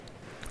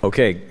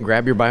Okay,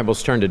 grab your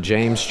Bibles, turn to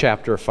James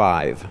chapter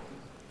 5.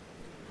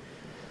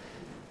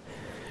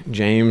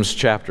 James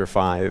chapter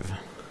 5.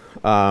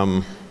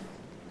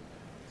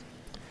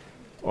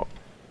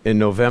 In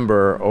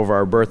November, over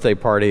our birthday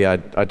party, I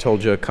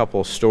told you a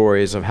couple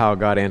stories of how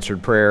God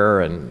answered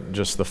prayer and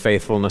just the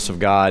faithfulness of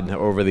God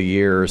over the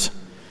years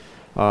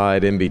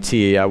at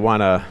MBT. I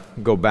want to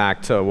go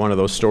back to one of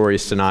those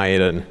stories tonight,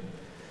 and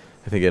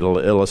I think it'll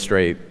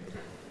illustrate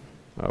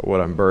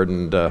what I'm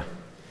burdened to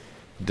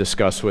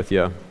discuss with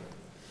you.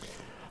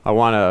 I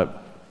want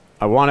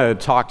to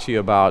talk to you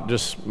about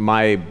just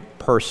my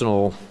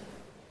personal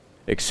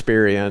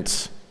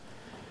experience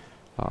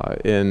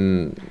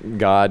in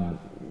God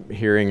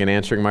hearing and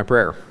answering my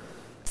prayer.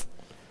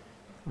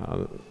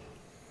 I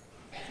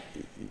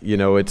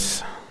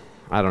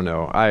don't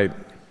know.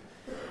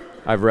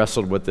 I've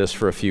wrestled with this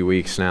for a few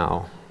weeks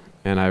now,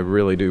 and I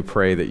really do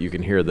pray that you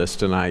can hear this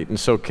tonight. And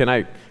so can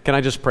I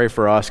just pray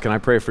for us? Can I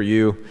pray for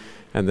you?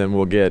 And then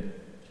we'll get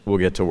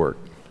to work.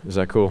 Is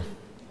that cool?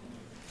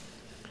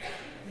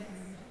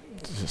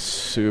 It's a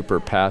super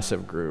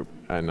passive group,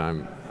 and I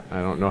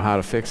don't know how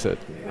to fix it.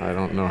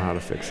 Yeah.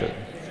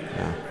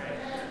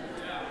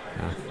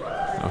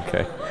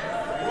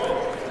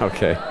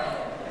 Okay.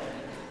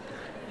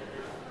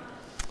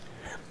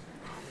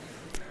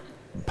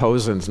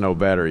 Posen's no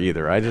better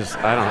either. I don't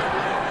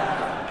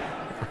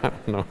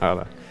know how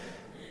to.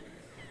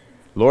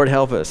 Lord,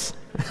 help us.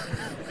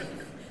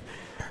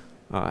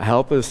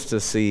 Help us to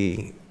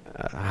see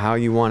how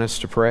you want us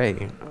to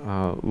pray.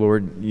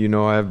 Lord, you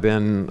know I've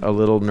been a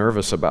little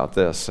nervous about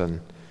this.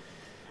 And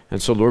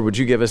so, Lord, would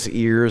you give us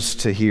ears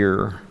to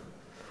hear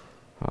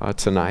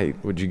tonight?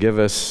 Would you give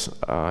us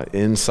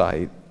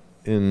insight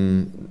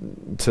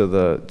into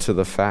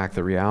the fact,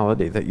 the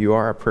reality that you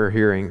are a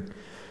prayer-hearing,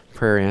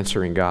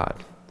 prayer-answering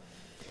God?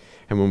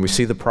 And when we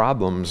see the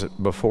problems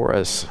before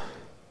us,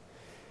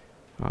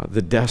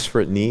 the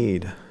desperate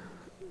need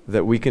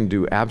that we can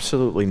do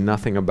absolutely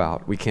nothing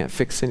about. We can't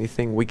fix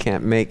anything. We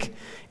can't make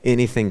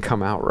anything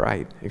come out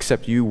right,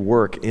 except you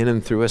work in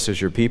and through us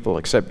as your people,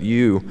 except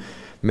you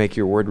make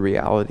your word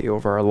reality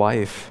over our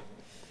life.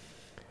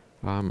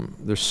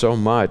 There's so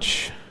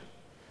much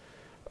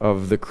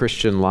of the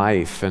Christian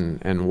life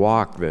and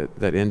walk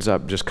that ends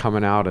up just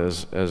coming out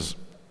as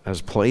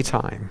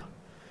playtime.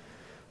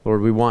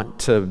 Lord, we want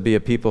to be a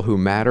people who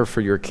matter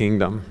for your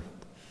kingdom.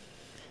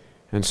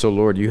 And so,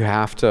 Lord, you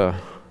have to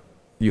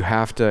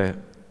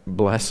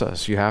bless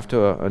us. You have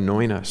to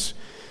anoint us.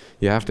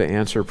 You have to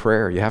answer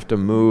prayer. You have to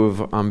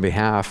move on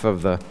behalf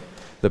of the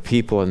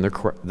people and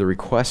the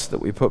requests that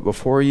we put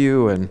before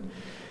you. And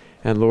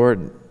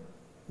Lord,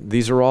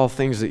 these are all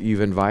things that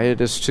you've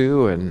invited us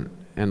to.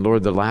 And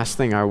Lord, the last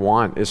thing I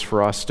want is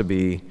for us to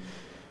be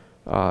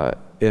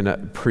in a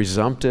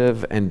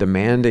presumptive and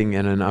demanding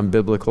in an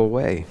unbiblical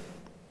way.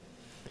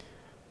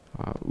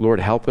 Lord,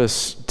 help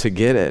us to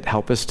get it.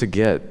 Help us to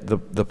get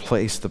the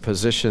place, the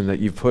position that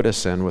you've put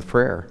us in with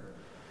prayer.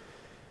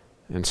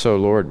 And so,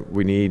 Lord,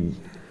 we need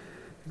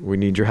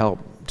your help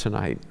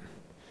tonight.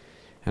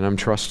 And I'm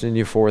trusting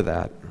you for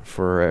that,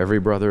 for every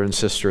brother and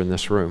sister in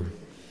this room.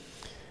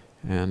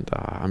 And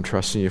I'm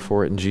trusting you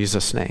for it in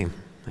Jesus' name.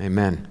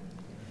 Amen.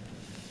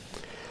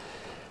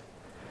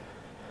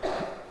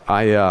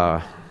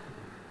 I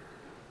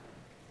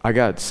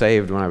got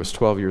saved when I was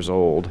 12 years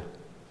old.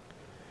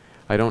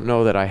 I don't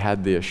know that I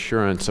had the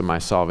assurance of my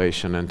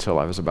salvation until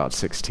I was about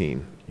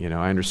 16.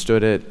 I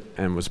understood it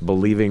and was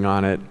believing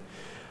on it,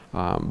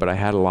 but I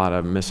had a lot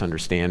of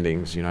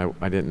misunderstandings.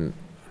 I didn't.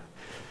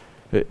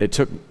 It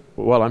took.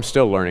 Well, I'm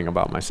still learning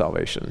about my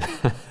salvation.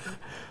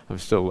 I'm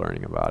still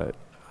learning about it,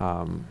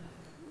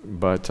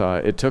 but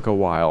it took a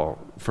while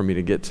for me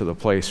to get to the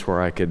place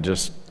where I could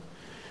just.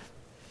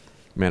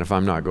 Man, if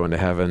I'm not going to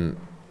heaven,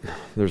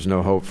 there's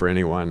no hope for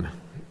anyone,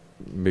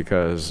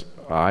 because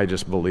I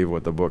just believe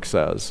what the book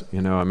says.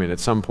 At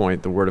some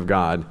point, the Word of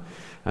God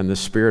and the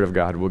Spirit of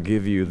God will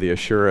give you the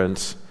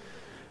assurance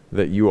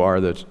that you are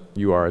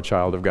a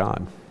child of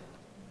God.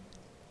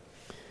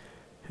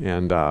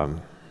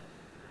 And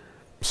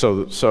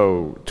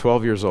so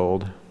 12 years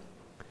old,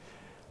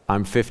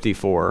 I'm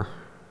 54.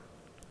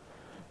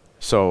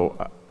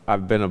 So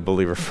I've been a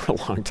believer for a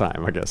long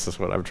time, I guess is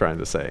what I'm trying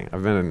to say.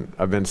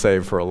 I've been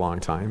saved for a long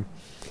time.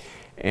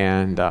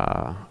 And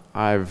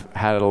I've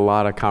had a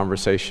lot of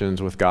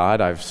conversations with God.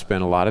 I've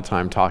spent a lot of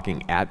time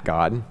talking at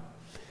God,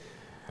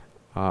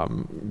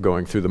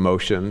 going through the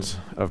motions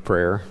of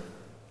prayer.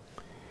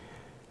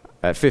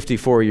 At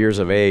 54 years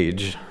of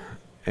age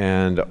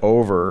and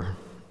over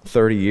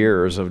 30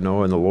 years of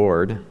knowing the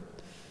Lord,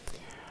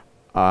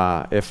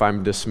 if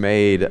I'm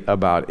dismayed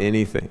about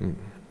anything,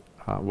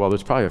 well,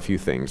 there's probably a few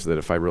things that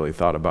if I really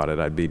thought about it,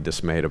 I'd be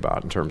dismayed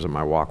about in terms of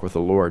my walk with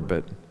the Lord.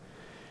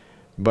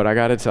 But I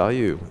got to tell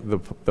you,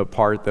 the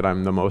part that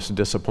I'm the most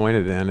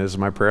disappointed in is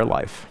my prayer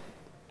life.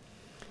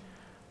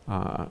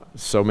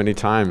 So many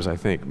times I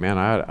think, man,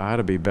 I ought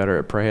to be better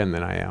at praying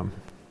than I am.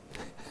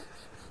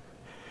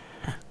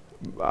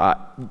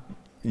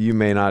 You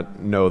may not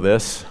know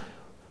this,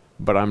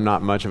 but I'm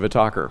not much of a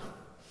talker.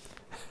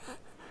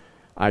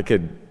 I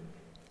could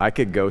I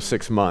could go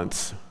 6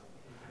 months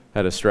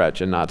at a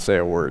stretch and not say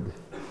a word.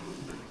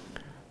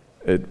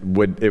 It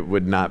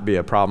would not be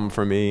a problem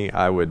for me.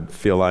 I would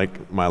feel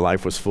like my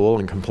life was full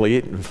and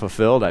complete and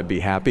fulfilled. I'd be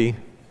happy.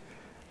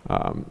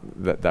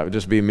 That would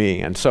just be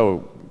me. And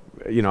so,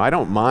 I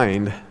don't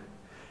mind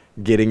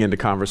getting into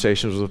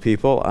conversations with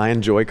people. I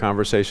enjoy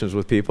conversations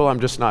with people.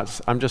 I'm just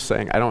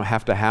saying I don't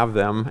have to have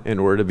them in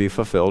order to be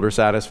fulfilled or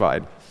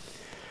satisfied.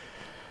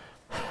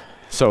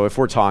 So if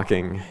we're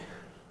talking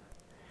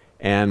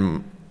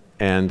and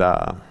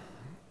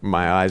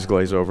my eyes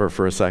glaze over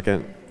for a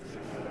second,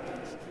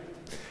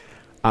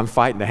 I'm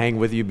fighting to hang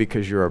with you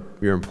because you're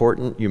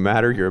important, you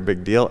matter, you're a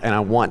big deal, and I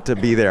want to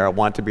be there. I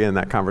want to be in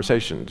that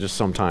conversation. Just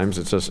sometimes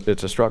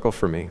it's a struggle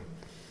for me.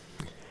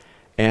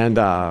 And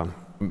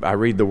I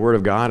read the Word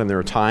of God, and there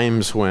are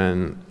times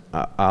when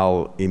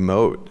I'll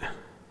emote,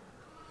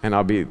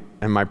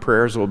 and my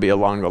prayers will be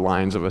along the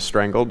lines of a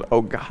strangled,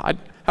 "Oh God,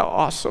 how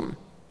awesome!"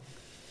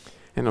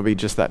 And it'll be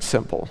just that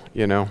simple,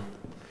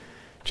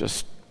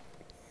 just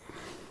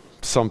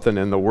something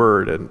in the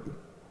Word,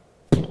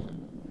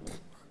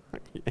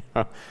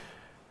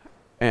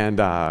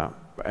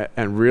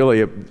 and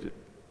really,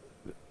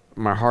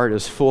 my heart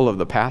is full of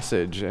the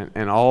passage,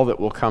 and all that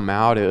will come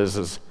out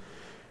is,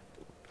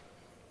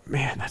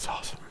 man, that's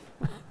awesome.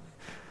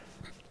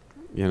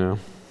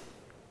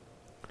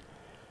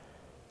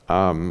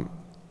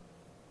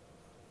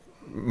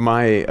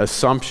 My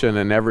assumption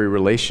in every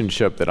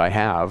relationship that I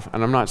have,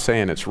 and I'm not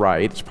saying it's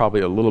right, it's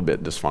probably a little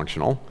bit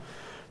dysfunctional,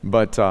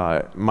 but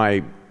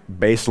my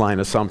baseline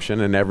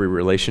assumption in every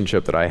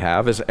relationship that I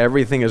have is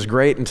everything is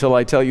great until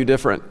I tell you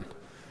different,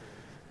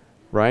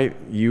 right?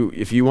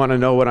 If you want to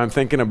know what I'm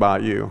thinking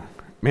about you,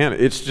 man,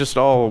 it's just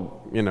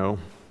all,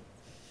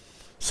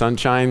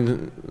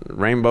 sunshine,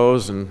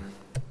 rainbows, and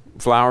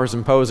flowers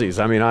and posies.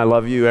 I mean, I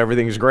love you,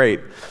 everything's great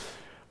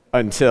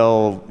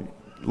until,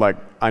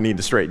 I need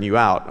to straighten you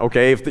out.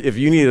 Okay, if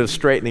you need a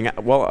straightening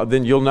out, well,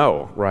 then you'll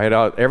know, right?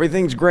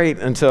 Everything's great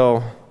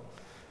until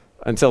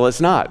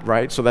it's not,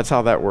 right? So that's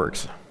how that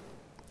works.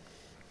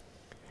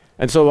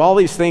 And so all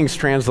these things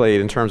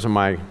translate in terms of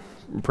my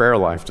prayer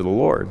life to the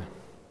Lord.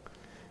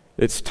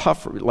 It's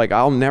tough.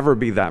 I'll never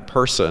be that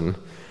person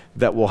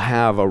that will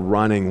have a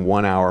running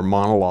 1-hour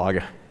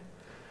monologue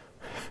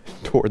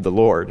toward the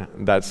Lord.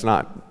 That's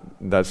not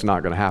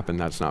going to happen.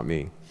 That's not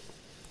me.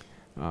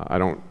 I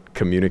don't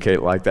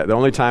communicate like that. The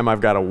only time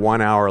I've got a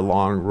 1-hour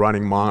long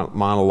running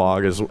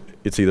monologue is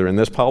it's either in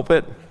this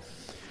pulpit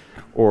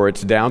or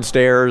it's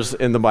downstairs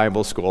in the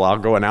Bible school. I'll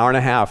go an hour and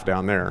a half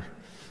down there.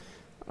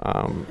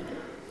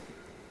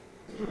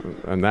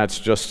 And that's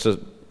just to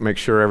make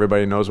sure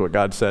everybody knows what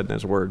God said in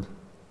His Word.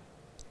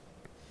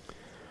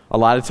 A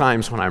lot of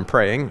times when I'm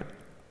praying,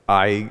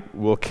 I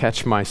will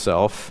catch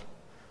myself,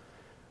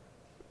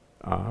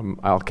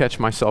 I'll catch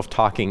myself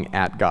talking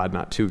at God,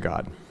 not to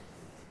God.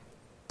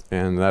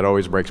 And that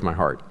always breaks my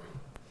heart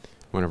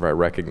whenever I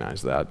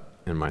recognize that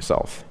in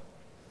myself.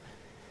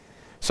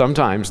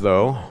 Sometimes,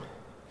 though,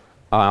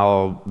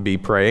 I'll be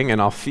praying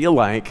and I'll feel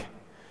like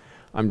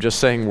I'm just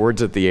saying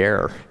words at the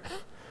air.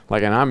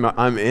 And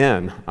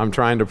I'm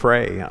trying to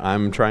pray,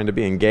 I'm trying to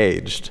be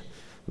engaged,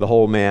 the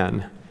whole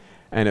man,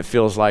 and it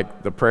feels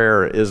like the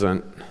prayer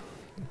isn't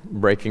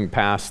breaking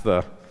past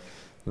the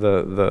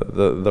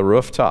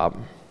rooftop.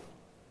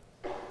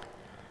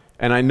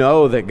 And I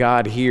know that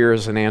God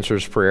hears and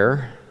answers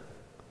prayer,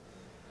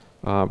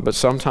 but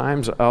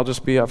sometimes I'll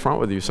just be upfront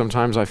with you.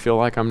 Sometimes I feel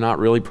like I'm not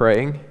really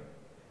praying,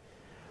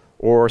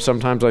 or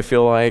sometimes I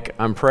feel like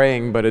I'm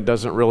praying, but it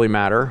doesn't really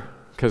matter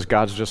because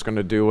God's just going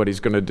to do what He's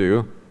going to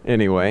do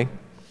anyway.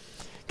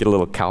 Get a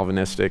little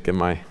Calvinistic in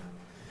my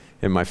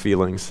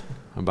feelings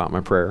about my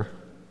prayer.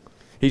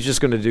 He's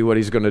just going to do what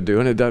He's going to do,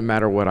 and it doesn't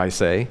matter what I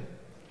say.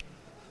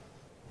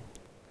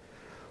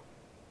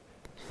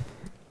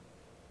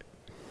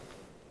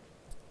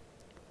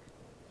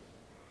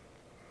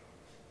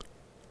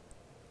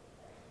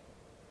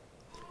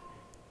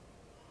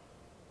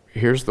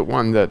 Here's the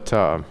one that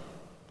I'm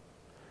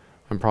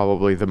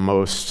probably the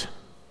most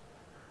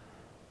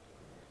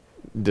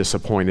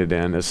disappointed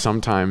in, is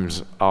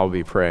sometimes I'll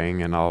be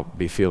praying and I'll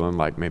be feeling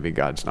like maybe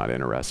God's not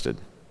interested.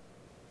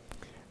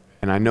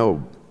 And I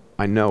know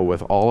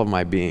with all of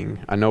my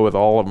being, I know with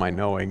all of my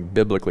knowing,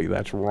 biblically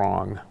that's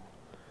wrong.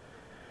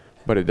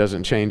 But it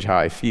doesn't change how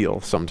I feel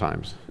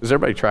sometimes. Is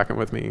everybody tracking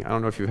with me? I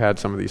don't know if you've had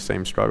some of these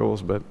same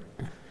struggles, but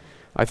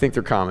I think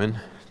they're common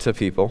to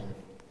people.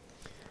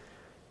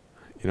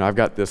 I've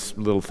got this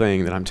little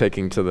thing that I'm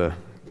taking to the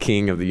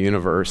King of the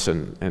universe,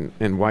 and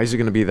why is He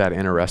going to be that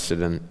interested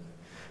in?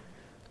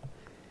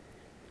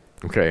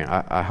 Okay,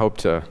 I hope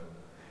to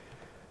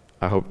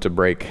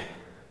break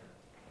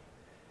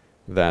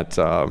that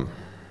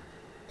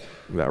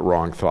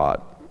wrong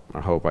thought.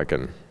 I hope I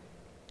can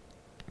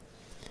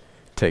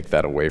take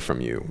that away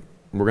from you.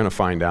 We're going to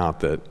find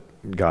out that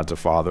God's a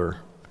Father,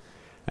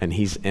 and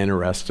He's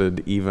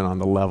interested even on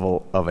the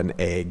level of an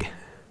egg.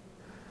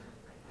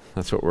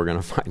 That's what we're going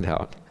to find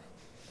out.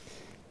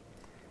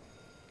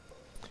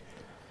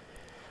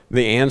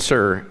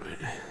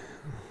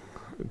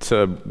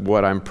 to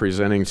what I'm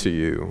presenting to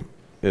you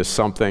is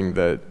something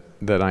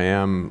that I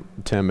am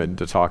timid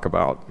to talk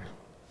about,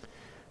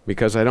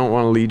 because I don't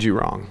want to lead you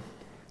wrong.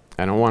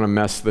 I don't want to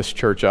mess this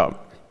church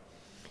up.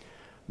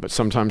 But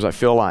sometimes I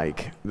feel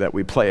like that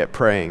we play at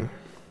praying.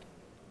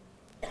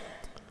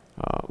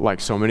 Like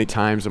so many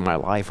times in my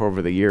life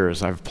over the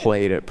years, I've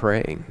played at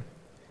praying.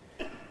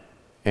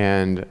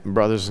 And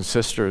brothers and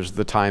sisters,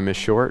 the time is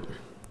short.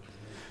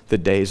 The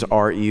days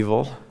are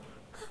evil.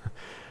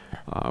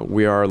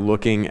 We are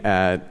looking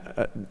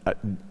at,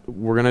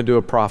 we're going to do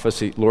a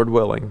prophecy, Lord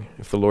willing,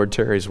 if the Lord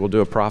tarries, we'll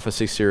do a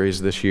prophecy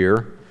series this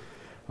year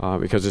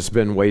because it's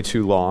been way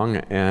too long.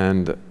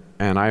 And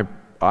I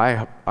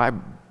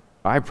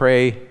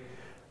pray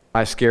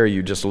I scare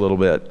you just a little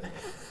bit.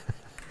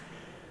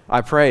 I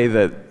pray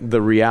that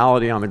the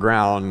reality on the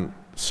ground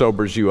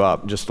sobers you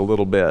up just a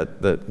little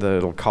bit, that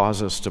it'll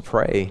cause us to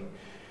pray,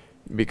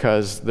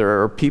 because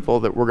there are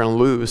people that we're going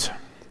to lose.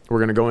 We're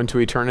going to go into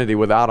eternity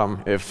without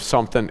them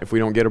if we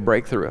don't get a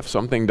breakthrough, if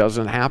something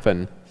doesn't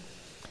happen.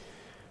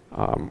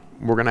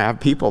 We're going to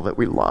have people that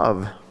we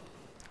love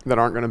that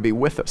aren't going to be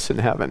with us in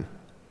heaven.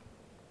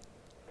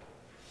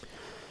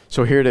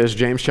 So here it is,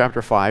 James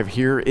chapter 5.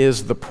 Here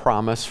is the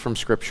promise from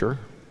Scripture.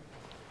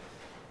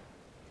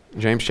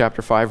 James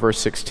chapter 5, verse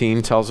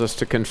 16 tells us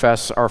to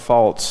confess our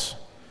faults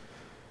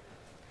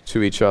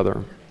to each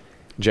other.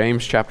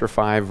 James chapter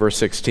 5, verse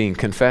 16,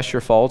 confess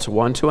your faults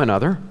one to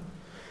another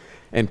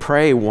and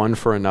pray one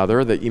for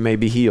another that you may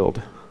be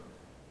healed.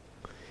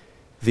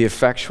 The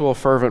effectual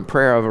fervent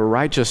prayer of a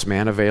righteous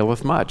man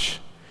availeth much.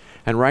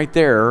 And right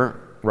there,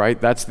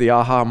 that's the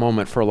aha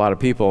moment for a lot of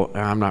people.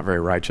 I'm not very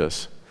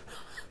righteous.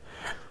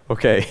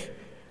 Okay.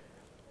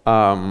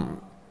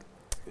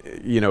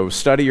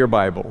 Study your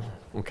Bible.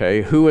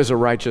 Okay, who is a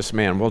righteous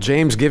man? Well,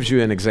 James gives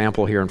you an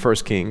example here in 1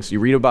 Kings.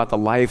 You read about the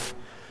life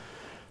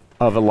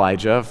of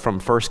Elijah from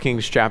 1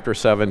 Kings chapter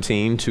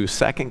 17 to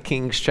 2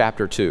 Kings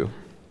chapter 2.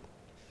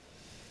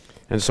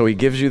 And so he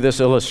gives you this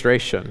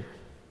illustration.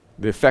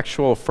 The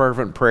effectual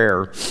fervent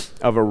prayer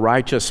of a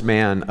righteous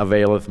man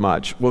availeth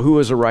much. Well, who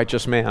is a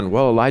righteous man?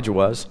 Well, Elijah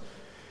was.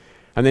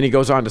 And then he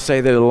goes on to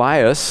say that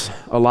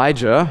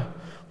Elijah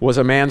was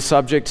a man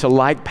subject to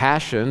like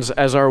passions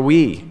as are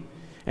we.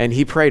 And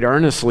he prayed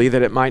earnestly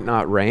that it might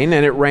not rain,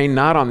 and it rained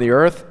not on the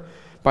earth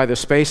by the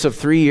space of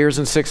 3 years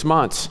and 6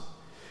 months.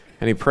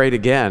 And he prayed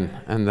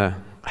again, and the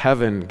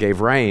heaven gave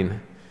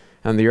rain,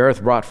 and the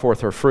earth brought forth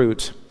her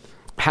fruit.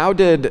 How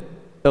did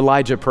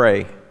Elijah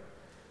pray?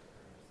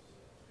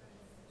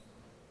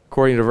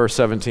 According to verse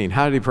 17,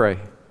 how did he pray?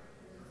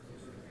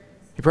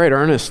 He prayed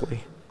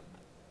earnestly.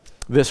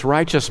 This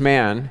righteous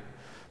man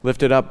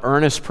lifted up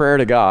earnest prayer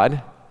to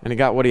God, and he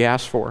got what he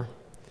asked for.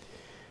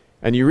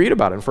 And you read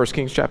about it in 1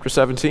 Kings chapter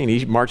 17.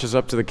 He marches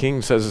up to the king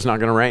and says it's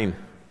not going to rain.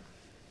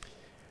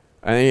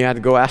 And then he had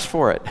to go ask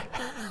for it.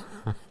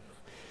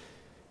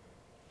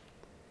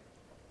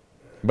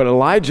 But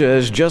Elijah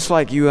is just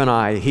like you and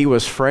I. He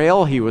was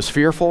frail. He was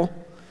fearful.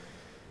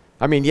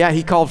 I mean, yeah,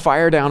 he called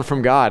fire down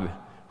from God,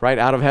 right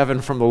out of heaven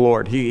from the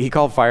Lord. He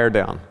called fire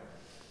down.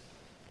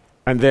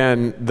 And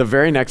then the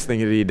very next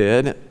thing that he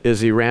did is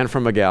he ran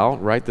from a gal,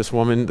 right? This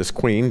woman, this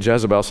queen,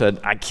 Jezebel, said,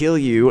 I kill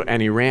you.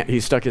 And he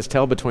stuck his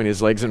tail between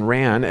his legs and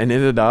ran, and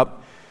ended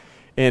up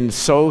in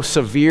so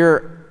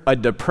severe a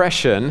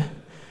depression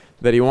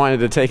that he wanted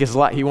to take his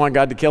life. He wanted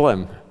God to kill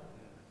him.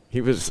 He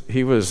was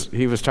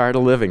tired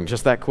of living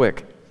just that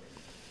quick.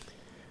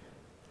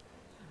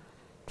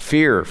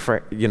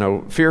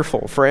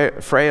 Fearful,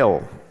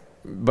 frail,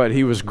 but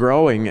he was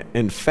growing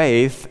in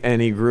faith,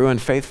 and he grew in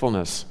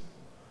faithfulness.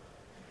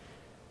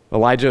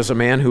 Elijah is a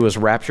man who was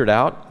raptured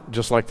out,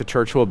 just like the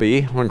church will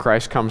be when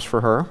Christ comes for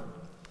her.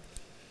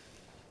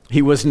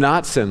 He was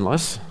not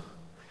sinless.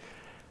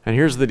 And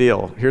here's the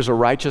deal. Here's a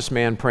righteous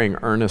man praying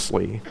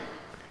earnestly,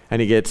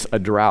 and he gets a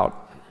drought,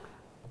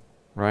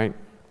 right?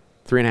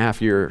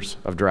 3.5 years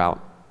of drought.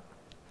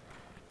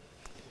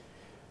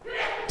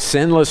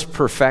 Sinless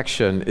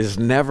perfection is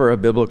never a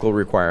biblical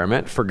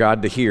requirement for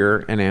God to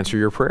hear and answer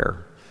your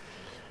prayer.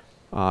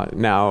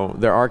 Now,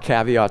 there are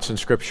caveats in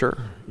Scripture.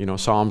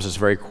 Psalms is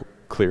very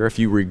clear. If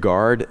you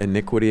regard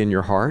iniquity in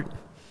your heart,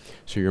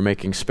 so you're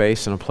making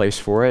space and a place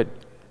for it,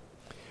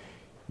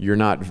 you're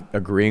not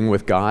agreeing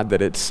with God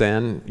that it's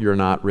sin, you're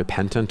not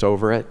repentant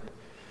over it,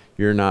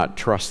 you're not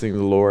trusting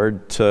the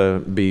Lord to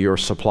be your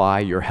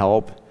supply, your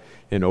help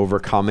in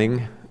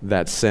overcoming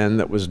that sin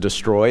that was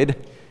destroyed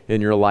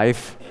in your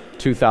life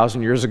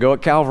 2,000 years ago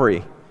at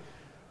Calvary.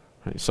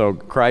 So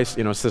Christ,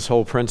 it's this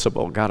whole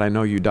principle. God, I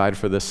know you died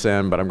for this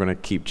sin, but I'm going to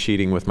keep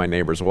cheating with my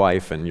neighbor's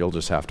wife, and you'll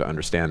just have to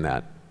understand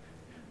that.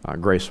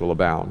 Grace will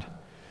abound.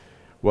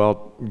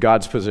 Well,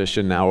 God's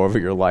position now over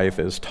your life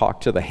is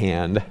talk to the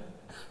hand.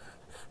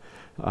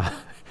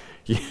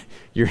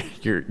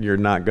 You're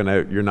not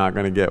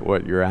gonna get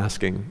what you're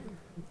asking.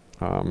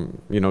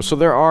 So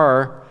there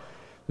are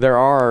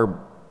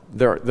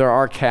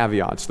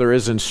caveats. There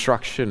is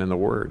instruction in the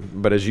Word.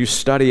 But as you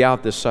study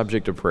out this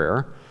subject of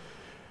prayer,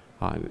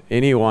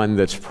 Anyone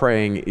that's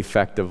praying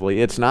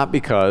effectively, it's not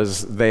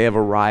because they have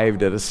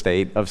arrived at a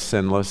state of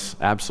sinless,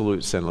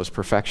 absolute sinless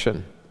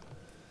perfection.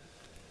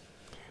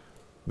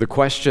 The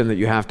question that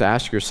you have to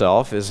ask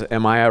yourself is,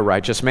 am I a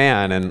righteous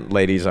man? And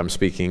ladies, I'm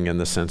speaking in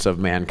the sense of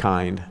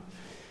mankind.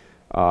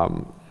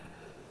 I'm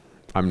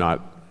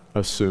not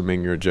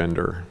assuming your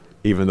gender,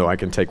 even though I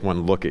can take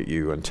one look at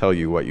you and tell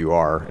you what you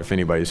are. If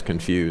anybody's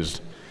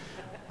confused,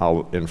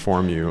 I'll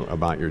inform you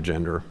about your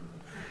gender.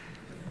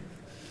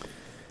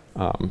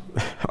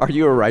 Are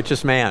you a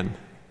righteous man?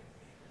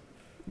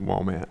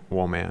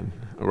 Woman.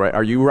 Right?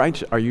 Are you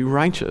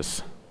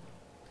righteous?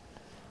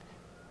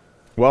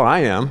 Well, I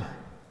am.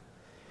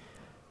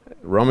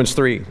 Romans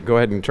 3. Go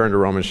ahead and turn to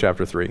Romans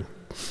chapter 3.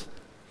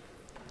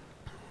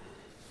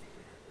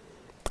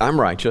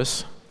 I'm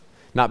righteous,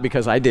 not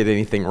because I did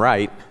anything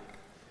right.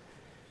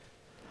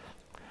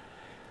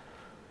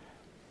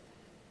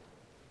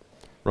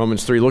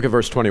 Romans 3, look at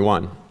verse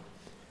 21.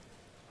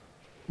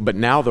 But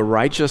now the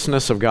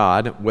righteousness of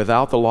God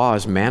without the law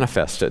is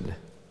manifested.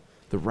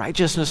 The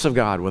righteousness of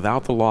God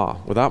without the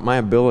law, without my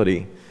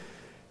ability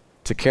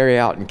to carry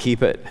out and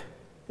keep it,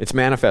 it's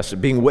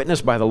manifested, being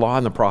witnessed by the law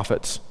and the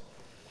prophets.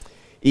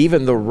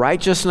 Even the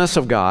righteousness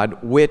of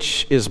God,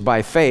 which is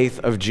by faith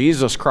of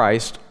Jesus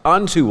Christ,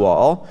 unto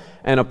all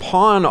and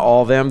upon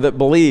all them that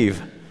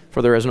believe,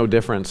 for there is no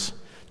difference.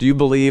 Do you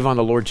believe on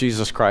the Lord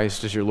Jesus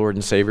Christ as your Lord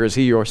and Savior? Is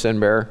He your sin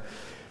bearer?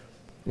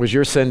 Was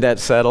your sin debt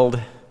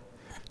settled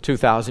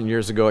 2,000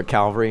 years ago at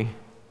Calvary?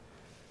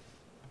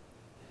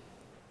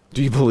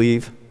 Do you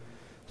believe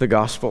the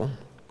gospel?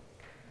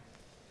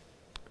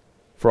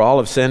 For all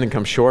have sinned and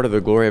come short of the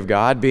glory of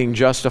God, being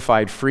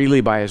justified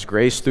freely by His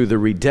grace through the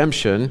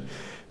redemption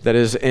that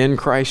is in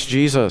Christ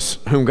Jesus,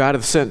 whom God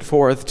hath sent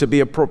forth to be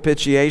a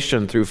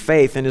propitiation through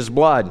faith in His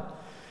blood,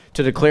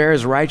 to declare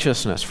His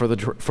righteousness for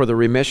the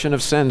remission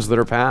of sins that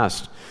are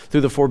past,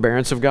 through the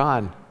forbearance of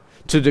God.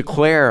 To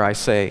declare, I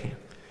say,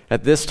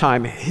 at this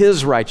time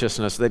His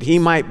righteousness, that He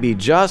might be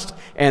just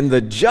and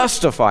the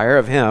justifier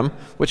of him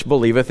which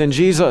believeth in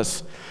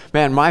Jesus.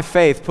 Man, my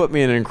faith put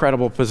me in an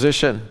incredible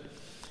position.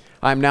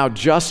 I'm now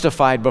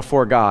justified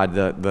before God.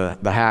 The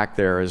hack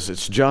there is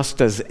it's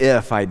just as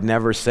if I'd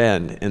never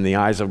sinned in the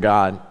eyes of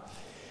God.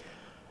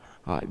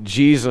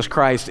 Jesus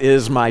Christ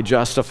is my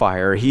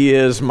justifier. He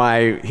is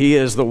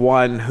the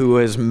one who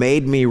has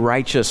made me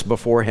righteous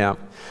before Him.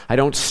 I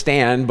don't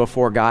stand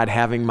before God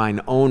having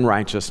mine own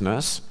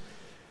righteousness.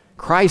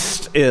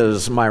 Christ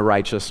is my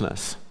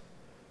righteousness.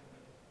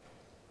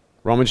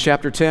 Romans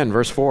chapter 10,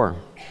 verse 4.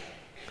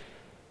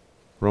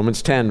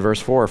 Romans 10,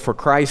 verse 4. For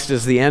Christ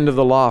is the end of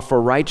the law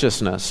for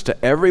righteousness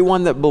to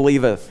everyone that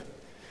believeth.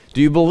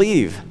 Do you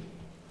believe?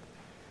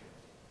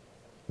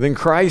 Then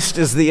Christ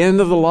is the end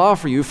of the law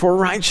for you for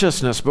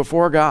righteousness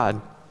before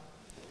God.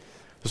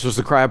 This was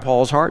the cry of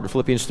Paul's heart in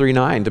Philippians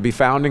 3:9, to be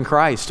found in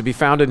Christ, to be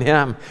found in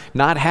Him,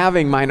 not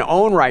having mine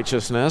own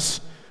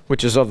righteousness,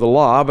 which is of the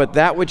law, but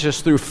that which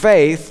is through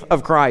faith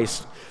of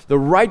Christ, the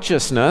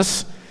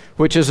righteousness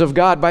which is of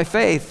God by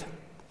faith.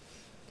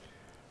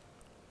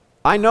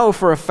 I know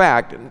for a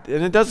fact,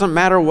 and it doesn't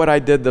matter what I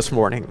did this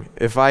morning,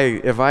 if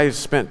I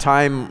spent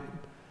time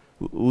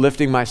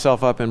lifting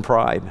myself up in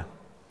pride,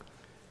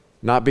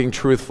 not being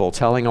truthful,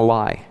 telling a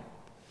lie,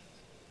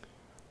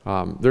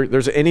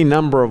 there's any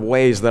number of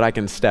ways that I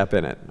can step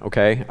in it.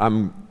 Okay,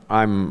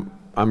 I'm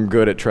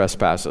good at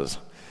trespasses.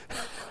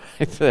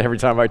 Every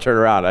time I turn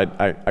around,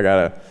 I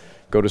gotta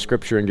go to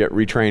Scripture and get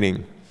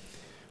retraining.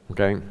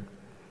 Okay?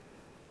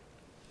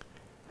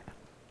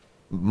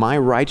 My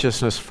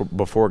righteousness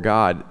before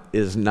God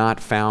is not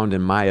found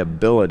in my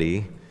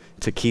ability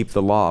to keep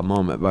the law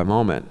moment by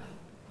moment.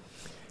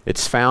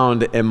 It's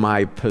found in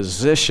my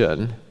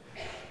position,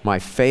 my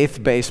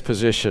faith-based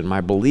position,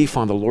 my belief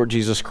on the Lord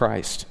Jesus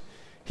Christ.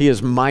 He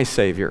is my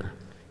Savior.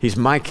 He's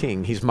my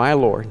King. He's my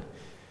Lord.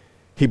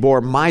 He bore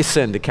my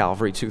sin to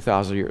Calvary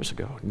 2,000 years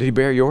ago. Did He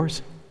bear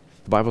yours?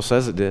 The Bible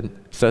says it did. It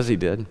says He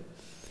did.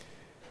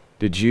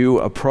 Did you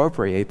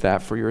appropriate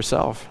that for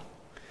yourself?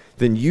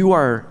 Then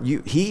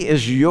He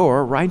is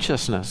your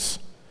righteousness.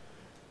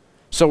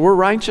 So we're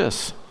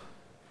righteous.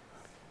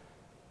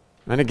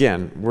 And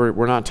again,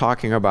 we're not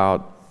talking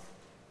about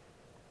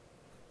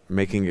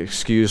making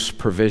excuse,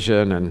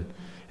 provision,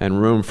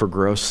 and room for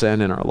gross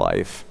sin in our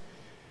life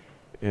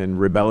in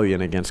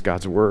rebellion against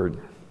God's word.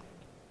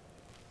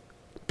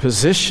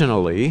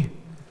 Positionally,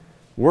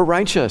 we're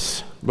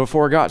righteous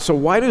before God. So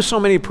why do so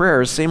many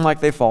prayers seem like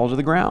they fall to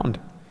the ground?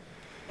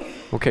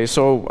 Okay,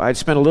 so I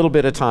spent a little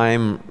bit of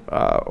time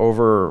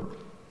over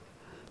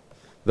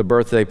the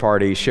birthday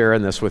party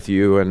sharing this with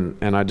you,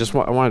 and I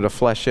wanted to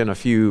flesh in a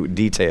few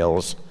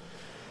details.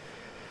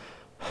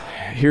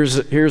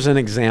 Here's an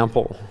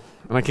example,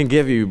 and I can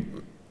give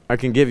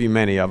you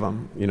many of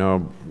them. You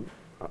know,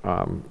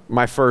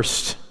 my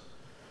first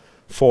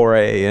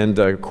foray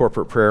into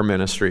corporate prayer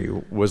ministry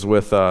was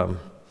with a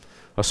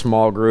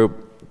small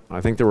group. I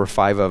think there were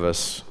 5 of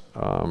us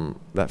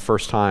that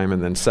first time,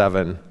 and then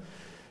 7,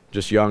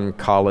 just young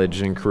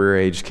college and career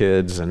age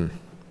kids and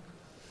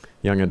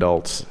young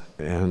adults.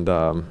 And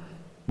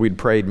we'd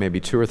prayed maybe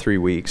 2 or 3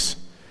 weeks,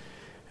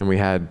 and we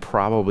had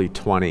probably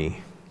 20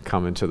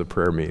 come into the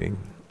prayer meeting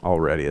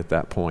already at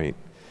that point.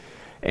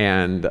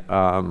 And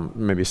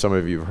maybe some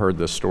of you have heard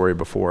this story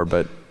before,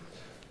 but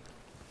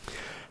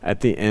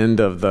at the end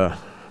of the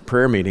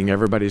prayer meeting,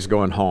 everybody's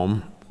going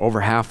home.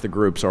 Over half the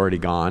group's already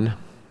gone.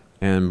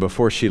 And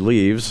before she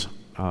leaves,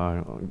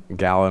 a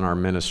gal in our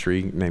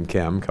ministry named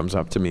Kim comes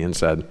up to me and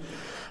said,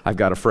 I've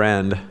got a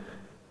friend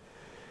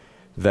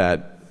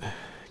that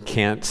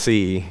can't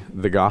see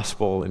the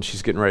gospel, and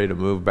she's getting ready to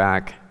move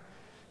back.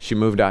 She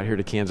moved out here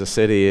to Kansas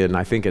City, and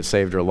I think it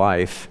saved her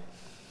life.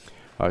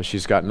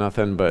 She's got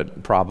nothing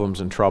but problems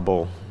and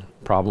trouble,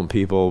 problem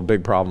people,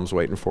 big problems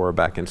waiting for her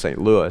back in St.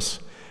 Louis.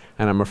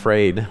 And I'm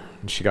afraid,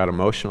 she got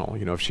emotional.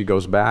 If she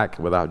goes back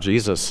without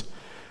Jesus,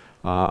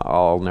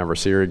 I'll never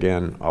see her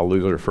again. I'll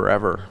lose her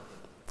forever.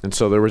 And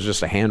so there was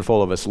just a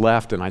handful of us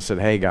left, and I said,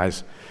 hey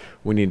guys,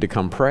 we need to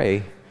come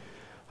pray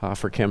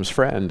for Kim's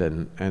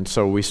friend. And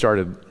so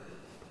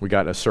we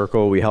got in a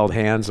circle, we held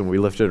hands, and we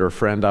lifted her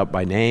friend up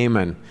by name.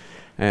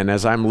 And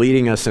as I'm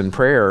leading us in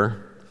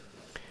prayer,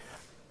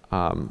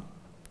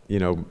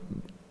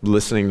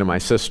 listening to my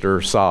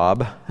sister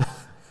sob,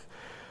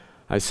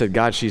 I said,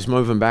 God, she's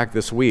moving back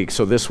this week.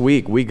 So this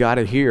week, we got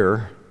to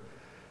hear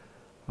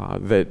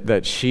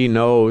that she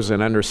knows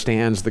and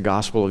understands the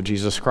gospel of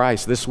Jesus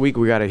Christ. This week,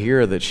 we got to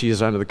hear that she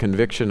is under the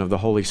conviction of the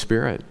Holy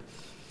Spirit,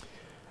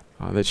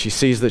 that she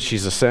sees that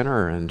she's a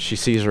sinner, and she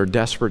sees her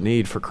desperate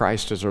need for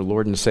Christ as her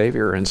Lord and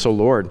Savior. And so,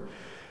 Lord,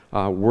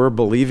 we're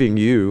believing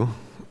you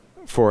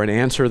for an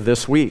answer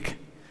this week.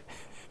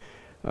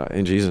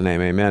 In Jesus'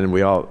 name, amen.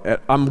 And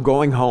I'm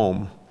going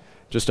home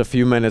just a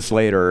few minutes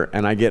later,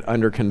 and I get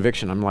under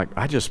conviction. I'm like,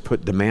 I just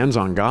put demands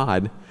on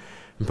God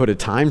and put a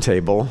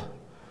timetable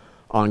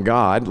on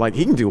God. Like,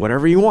 he can do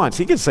whatever he wants.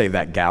 He can save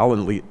that gal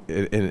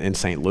in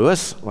St.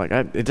 Louis. Like,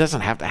 it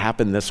doesn't have to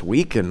happen this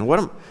week. And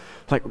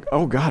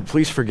oh God,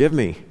 please forgive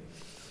me.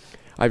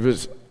 I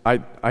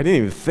didn't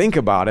even think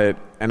about it,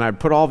 and I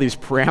put all these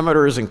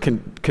parameters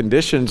and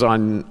conditions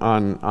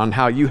on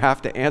how you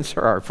have to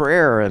answer our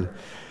prayer, and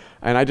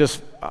I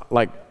just,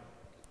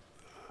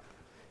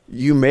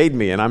 you made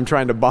me, and I'm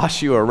trying to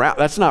boss you around.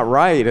 That's not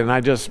right. And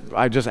I just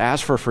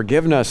asked for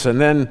forgiveness.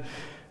 And then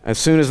as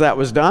soon as that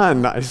was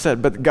done, I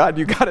said, but God,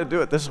 you got to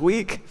do it this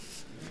week.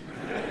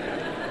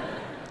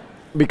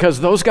 Because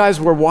those guys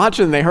were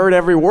watching, they heard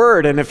every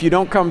word. And if you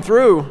don't come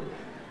through,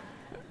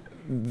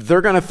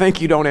 they're going to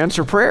think you don't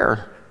answer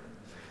prayer.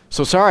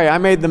 So sorry, I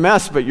made the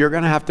mess, but you're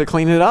going to have to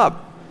clean it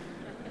up.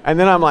 And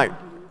then I'm like,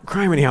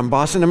 criminy, I'm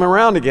bossing him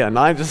around again.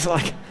 I just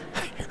like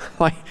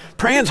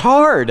praying's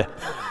hard.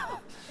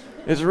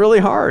 It's really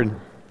hard.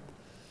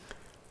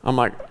 I'm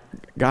like,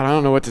 God, I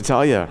don't know what to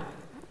tell you.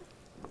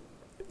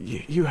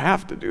 You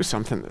have to do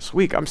something this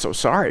week. I'm so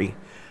sorry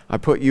I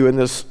put you in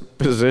this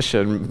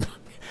position.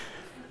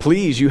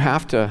 Please, you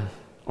have to.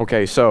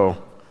 Okay,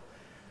 so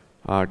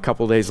a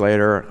couple days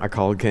later, I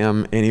called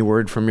Kim. Any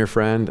word from your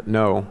friend?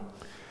 No.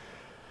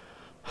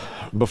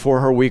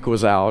 Before her week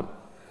was out,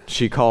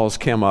 she calls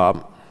Kim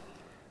up,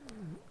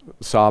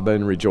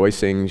 sobbing,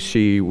 rejoicing.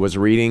 She was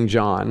reading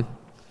John,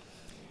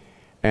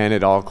 and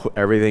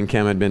everything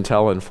Kim had been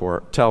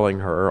telling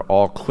her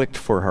all clicked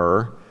for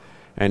her.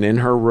 And in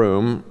her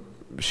room,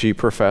 she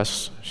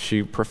professed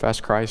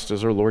Christ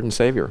as her Lord and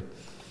Savior.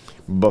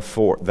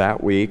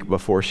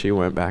 Before she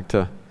went back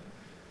to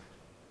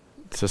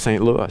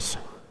St. Louis.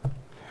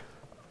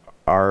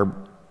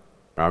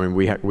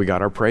 We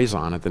got our praise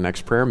on at the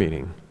next prayer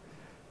meeting,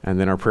 and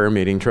then our prayer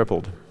meeting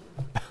tripled.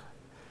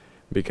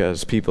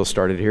 Because people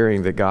started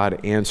hearing that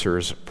God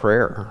answers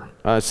prayer.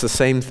 It's the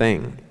same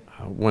thing.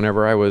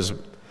 Whenever I was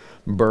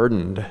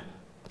burdened,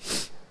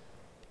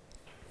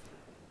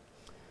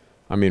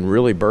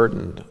 really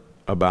burdened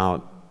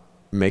about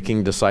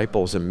making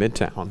disciples in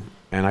Midtown.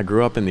 And I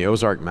grew up in the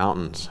Ozark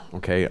Mountains,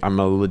 okay? I'm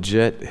a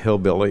legit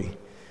hillbilly.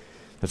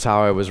 That's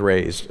how I was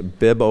raised.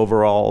 Bib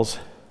overalls,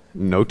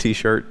 no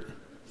t-shirt,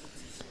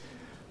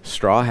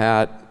 straw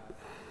hat,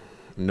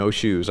 no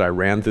shoes. I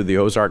ran through the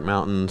Ozark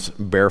Mountains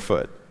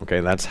barefoot. Okay,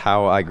 that's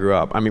how I grew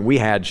up. We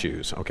had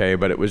shoes, okay,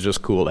 but it was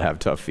just cool to have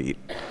tough feet.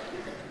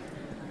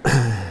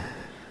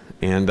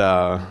 And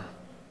I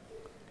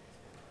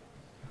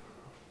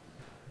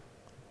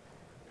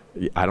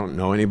don't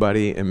know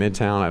anybody in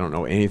Midtown. I don't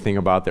know anything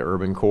about the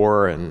urban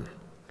core, and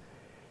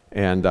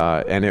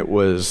it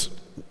was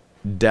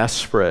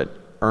desperate,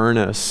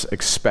 earnest,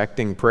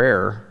 expecting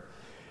prayer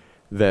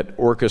that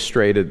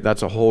orchestrated.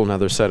 That's a whole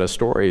nother set of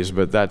stories,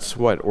 but that's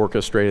what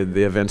orchestrated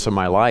the events of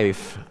my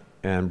life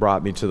and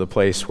brought me to the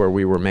place where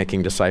we were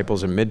making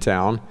disciples in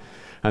Midtown,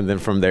 and then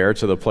from there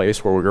to the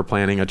place where we were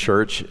planning a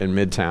church in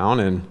Midtown,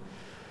 and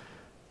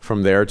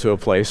from there to a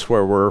place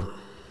where we're,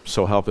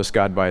 so help us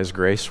God by his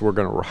grace, we're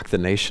going to rock the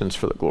nations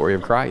for the glory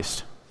of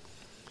Christ,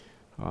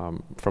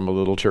 from a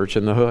little church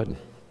in the hood.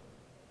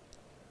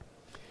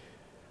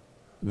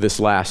 This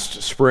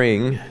last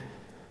spring,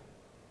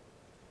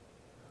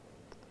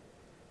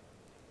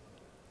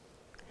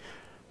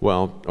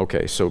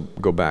 so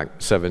go back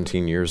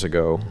 17 years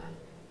ago.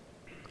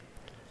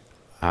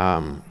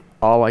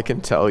 all I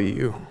can tell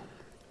you,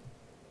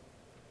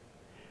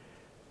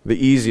 the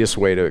easiest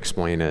way to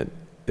explain it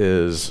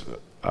is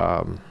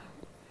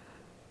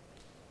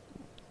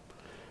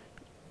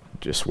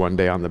just one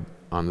day on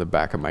the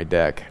back of my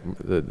deck,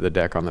 the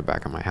deck on the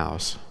back of my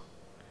house.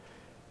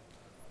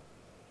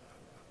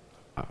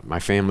 My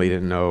family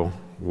didn't know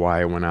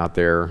why I went out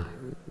there.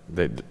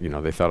 They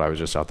thought I was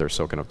just out there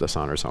soaking up the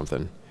sun or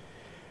something.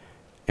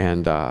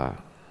 And I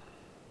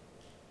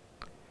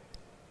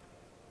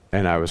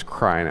was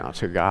crying out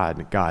to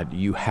God,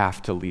 you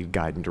have to lead,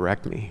 guide, and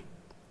direct me,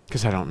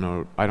 because I don't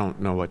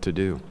know what to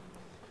do.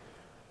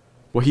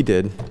 Well, he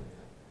did.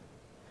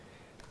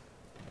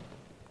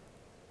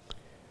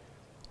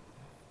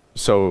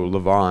 So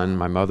LaVon,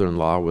 my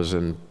mother-in-law, was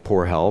in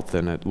poor health,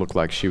 and it looked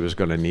like she was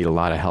going to need a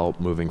lot of help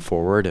moving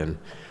forward, and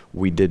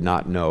we did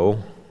not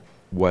know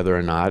whether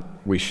or not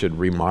we should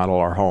remodel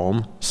our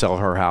home, sell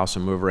her house,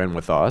 and move her in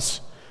with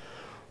us,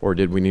 or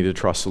did we need to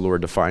trust the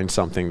Lord to find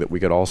something that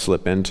we could all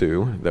slip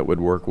into that would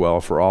work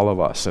well for all of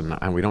us,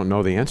 and we don't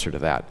know the answer to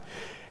that.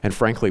 And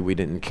frankly, we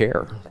didn't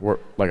care.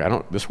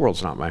 This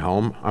world's not my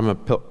home.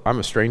 I'm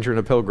a stranger and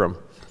a pilgrim.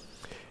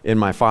 In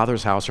my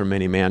Father's house are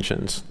many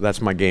mansions. That's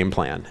my game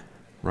plan.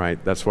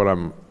 Right, that's what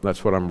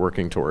I'm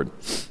working toward.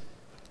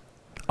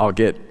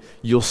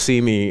 You'll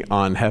see me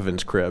on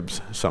Heaven's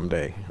Cribs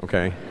someday,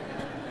 okay?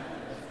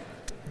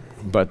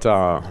 But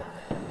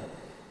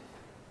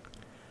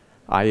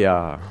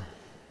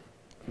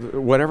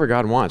whatever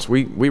God wants,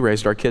 we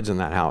raised our kids in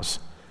that house.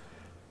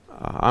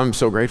 I'm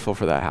so grateful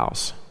for that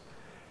house.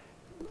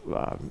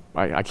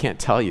 I can't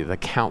tell you the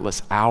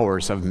countless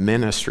hours of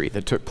ministry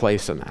that took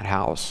place in that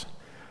house.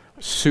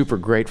 Super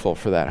grateful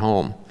for that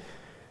home.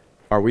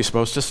 Are we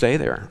supposed to stay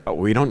there?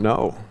 We don't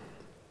know.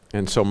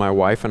 And so my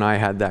wife and I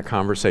had that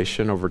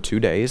conversation over 2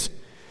 days.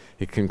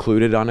 It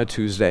concluded on a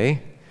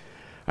Tuesday.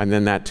 And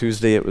then that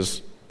Tuesday, it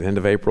was the end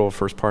of April,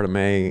 first part of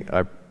May.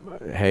 Our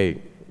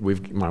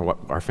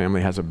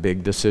family has a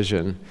big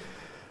decision.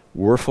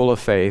 We're full of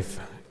faith.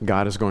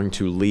 God is going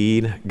to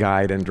lead,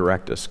 guide, and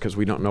direct us because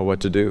we don't know what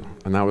to do.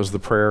 And that was the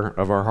prayer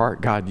of our heart.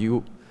 God,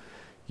 you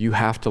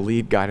have to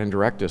lead, guide, and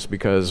direct us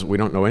because we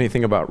don't know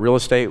anything about real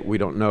estate. We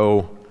don't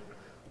know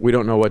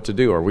what to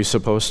do. Are we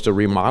supposed to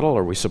remodel?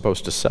 Are we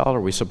supposed to sell?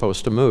 Are we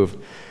supposed to move?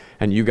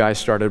 And you guys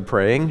started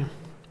praying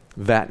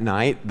that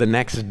night. The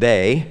next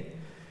day,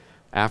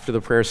 after the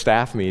prayer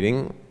staff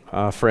meeting,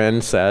 a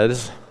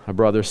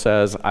brother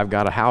says, I've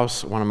got a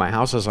house, one of my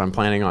houses I'm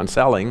planning on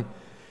selling.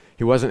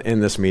 He wasn't in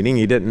this meeting.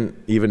 He didn't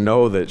even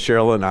know that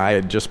Cheryl and I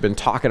had just been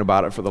talking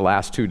about it for the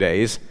last 2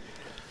 days.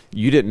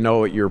 You didn't know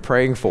what you were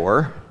praying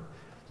for.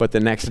 But the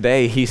next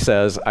day, he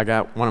says, I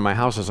got one of my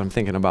houses I'm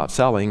thinking about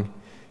selling.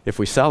 If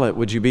we sell it,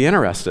 would you be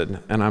interested?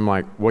 And I'm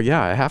like, well,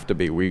 yeah, I have to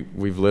be.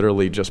 We've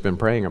literally just been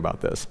praying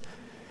about this.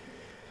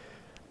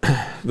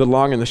 The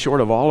long and the short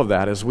of all of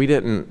that is we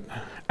didn't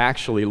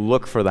actually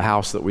look for the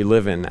house that we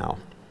live in now,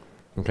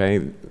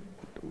 okay?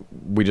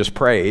 We just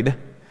prayed,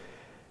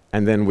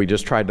 and then we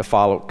just tried to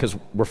follow, because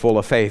we're full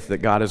of faith that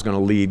God is going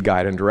to lead,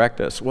 guide, and direct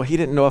us. Well, he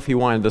didn't know if he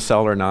wanted to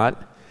sell or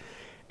not,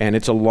 and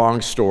it's a long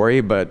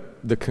story,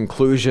 but the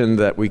conclusion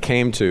that we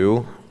came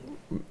to,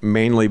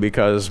 mainly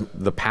because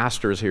the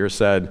pastors here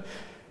said,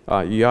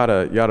 you ought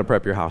to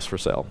prep your house for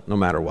sale, no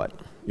matter what.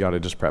 You ought to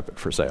just prep it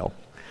for sale.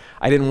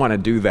 I didn't want to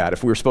do that.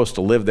 If we were supposed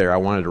to live there, I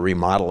wanted to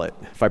remodel it.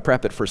 If I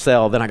prep it for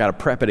sale, then I got to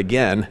prep it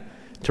again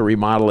to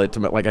remodel it.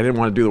 I didn't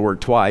want to do the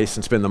work twice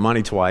and spend the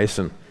money twice.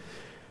 And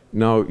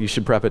no, you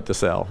should prep it to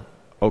sell.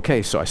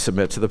 Okay, so I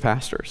submit to the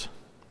pastors.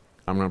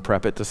 I'm going to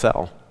prep it to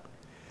sell.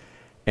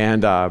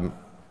 And I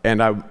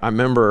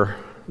remember,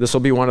 this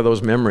will be one of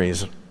those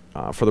memories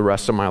for the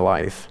rest of my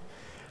life.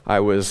 I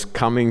was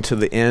coming to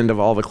the end of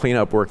all the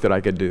cleanup work that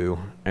I could do,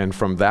 and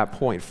from that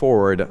point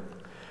forward,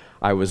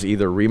 I was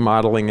either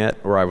remodeling it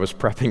or I was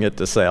prepping it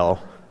to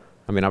sell.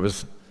 I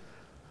was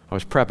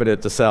prepping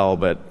it to sell,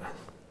 but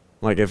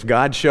if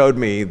God showed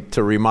me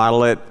to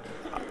remodel it,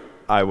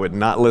 I would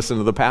not listen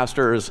to the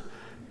pastors.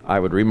 I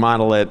would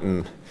remodel it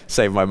and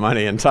save my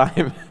money and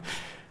time.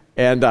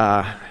 And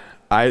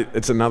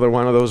it's another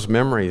one of those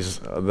memories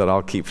that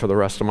I'll keep for the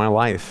rest of my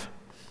life.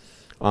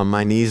 On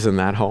my knees in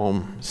that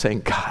home,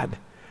 saying, God,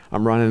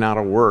 I'm running out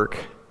of work,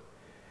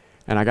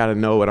 and I got to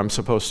know what I'm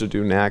supposed to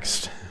do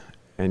next.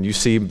 And you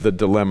see the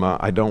dilemma.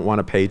 I don't want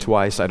to pay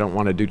twice. I don't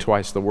want to do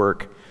twice the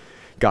work.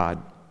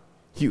 God,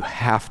 you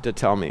have to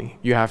tell me.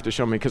 You have to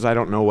show me, because I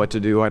don't know what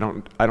to do. I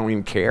don't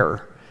even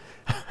care.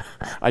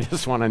 I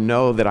just want to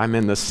know that I'm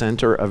in the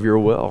center of your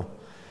will.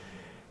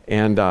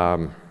 And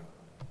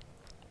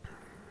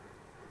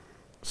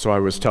so I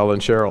was telling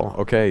Cheryl,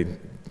 okay,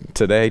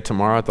 today,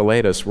 tomorrow at the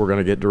latest, we're going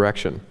to get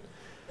direction.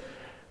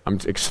 I'm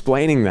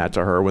explaining that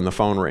to her when the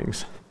phone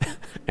rings.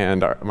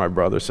 And my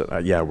brother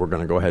said, yeah, we're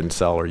going to go ahead and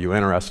sell. Are you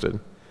interested?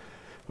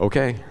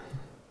 Okay.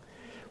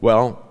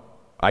 Well,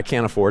 I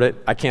can't afford it.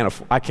 I can't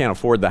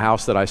afford the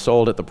house that I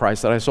sold at the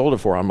price that I sold it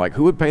for. I'm like,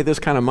 who would pay this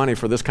kind of money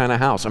for this kind of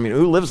house?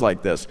 Who lives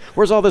like this?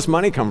 Where's all this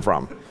money come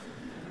from?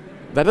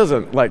 That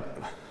doesn't,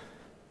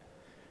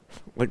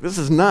 this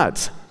is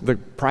nuts. the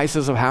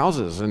prices of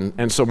houses.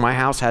 And so my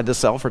house had to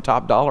sell for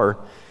top dollar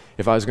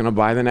if I was going to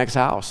buy the next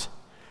house.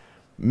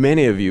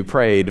 Many of you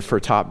prayed for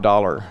top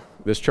dollar.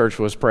 This church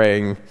was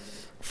praying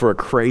for a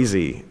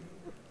crazy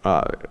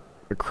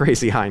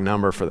high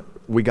number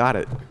we got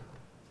it.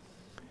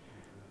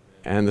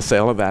 And the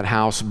sale of that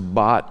house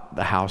bought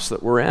the house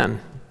that we're in.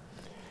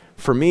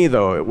 For me,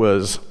 though,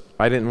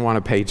 I didn't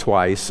want to pay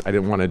twice. I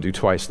didn't want to do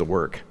twice the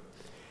work.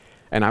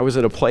 And I was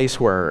at a place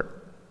where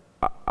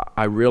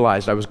I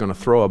realized I was going to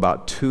throw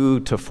about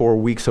 2 to 4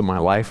 weeks of my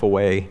life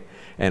away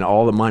and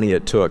all the money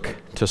it took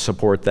to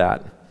support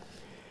that.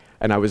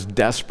 And I was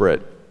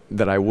desperate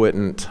that I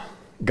wouldn't.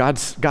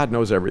 God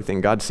knows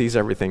everything. God sees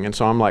everything. And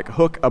so I'm like,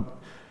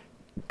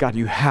 God,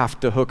 you have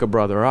to hook a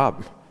brother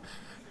up.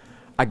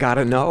 I got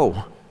to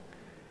know.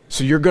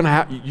 So you're gonna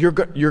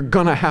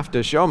have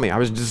to show me. I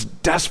was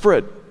just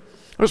desperate.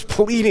 I was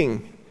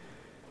pleading.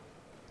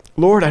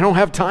 Lord, I don't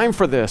have time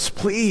for this,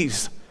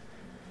 please.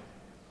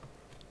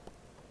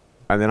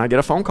 And then I get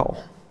a phone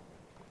call.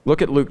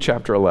 Look at Luke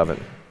chapter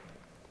 11.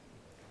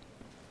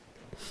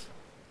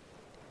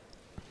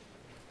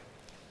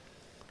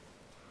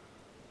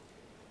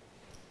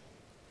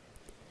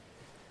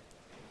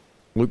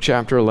 Luke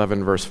chapter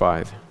 11, verse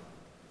 5.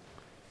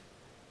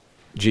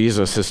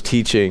 Jesus is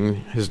teaching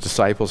his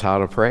disciples how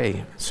to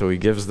pray. So he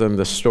gives them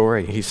this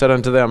story. He said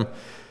unto them,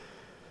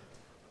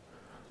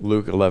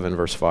 Luke 11,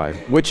 verse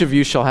 5, which of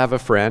you shall have a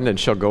friend and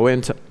shall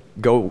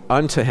go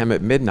unto him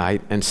at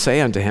midnight and say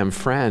unto him,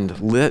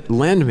 Friend,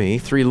 lend me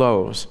 3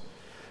 loaves.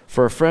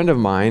 For a friend of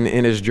mine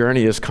in his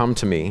journey is come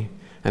to me,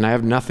 and I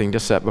have nothing to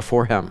set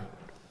before him.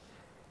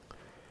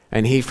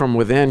 And he from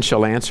within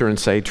shall answer and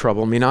say,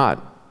 Trouble me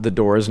not. The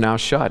door is now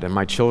shut, and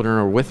my children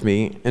are with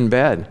me in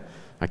bed.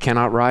 I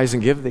cannot rise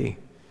and give thee.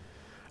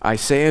 I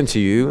say unto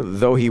you,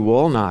 though he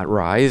will not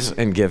rise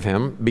and give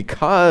him,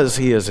 because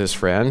he is his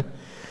friend,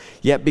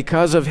 yet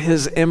because of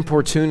his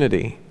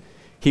importunity,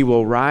 he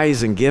will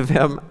rise and give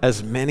him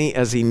as many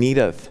as he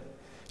needeth.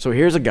 So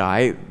here's a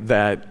guy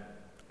that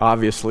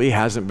obviously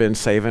hasn't been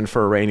saving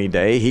for a rainy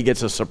day. He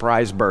gets a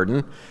surprise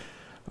burden.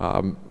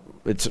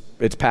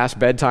 It's past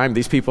bedtime.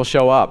 These people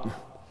show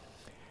up.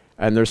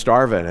 And they're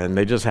starving, and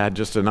they just had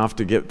enough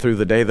to get through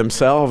the day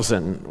themselves.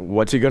 And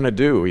what's he going to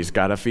do? He's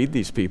got to feed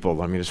these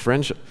people. I mean, his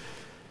friends.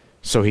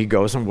 So he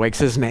goes and wakes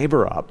his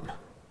neighbor up.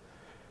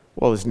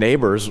 Well, his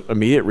neighbor's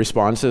immediate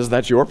response is,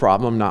 that's your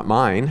problem, not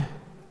mine.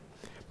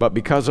 But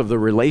because of the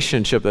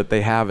relationship that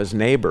they have as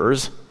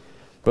neighbors,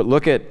 but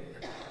look at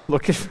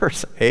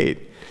verse 8.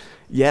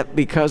 Yet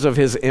because of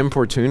his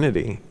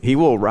importunity, he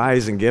will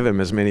rise and give him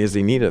as many as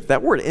he needeth.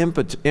 That word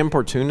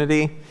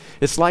importunity,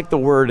 it's like the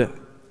word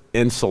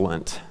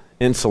insolence.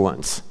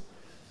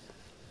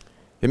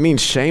 It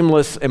means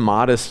shameless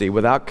immodesty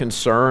without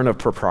concern of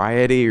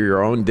propriety or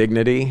your own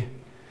dignity.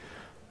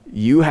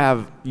 You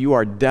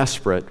are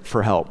desperate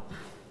for help.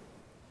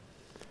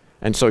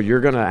 And so you're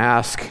going to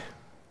ask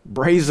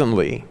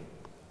brazenly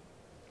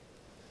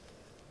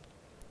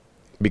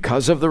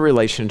because of the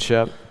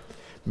relationship,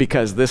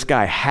 because this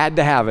guy had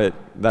to have it,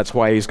 that's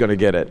why he's going to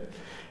get it.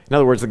 In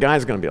other words, the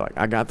guy's going to be like,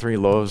 I got 3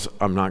 loaves,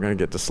 I'm not going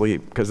to get to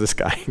sleep because this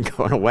guy ain't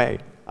going away.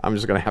 I'm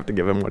just going to have to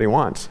give him what he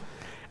wants.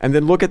 And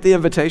then look at the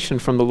invitation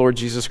from the Lord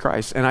Jesus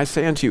Christ. And I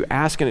say unto you,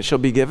 ask and it shall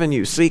be given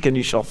you. Seek and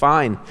you shall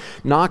find.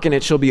 Knock and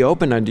it shall be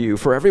opened unto you.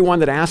 For everyone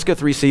that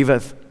asketh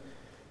receiveth.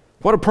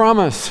 What a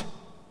promise.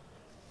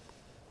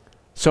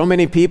 So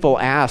many people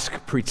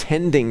ask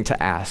pretending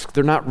to ask.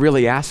 They're not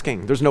really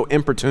asking. There's no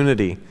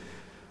importunity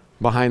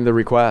behind the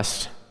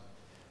request.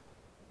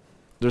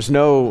 There's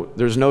no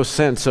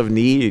sense of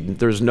need.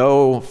 There's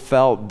no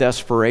felt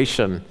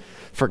desperation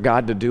for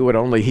God to do what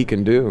only he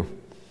can do.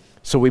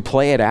 So we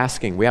play at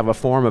asking. We have a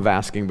form of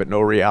asking, but no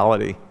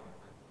reality.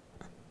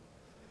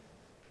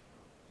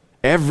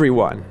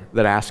 Everyone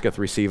that asketh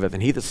receiveth,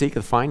 and he that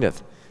seeketh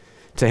findeth.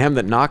 To him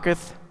that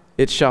knocketh,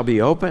 it shall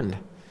be opened.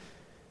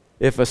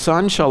 If a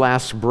son shall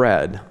ask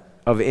bread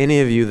of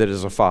any of you that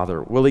is a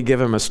father, will he give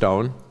him a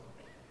stone?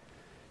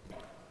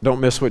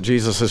 Don't miss what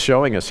Jesus is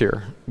showing us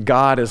here.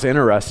 God is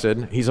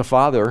interested. He's a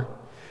father.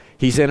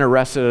 He's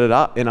interested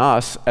in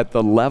us at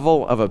the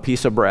level of a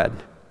piece of bread.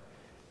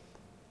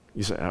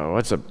 You say,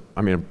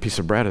 a piece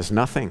of bread is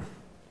nothing.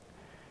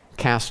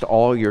 Cast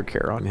all your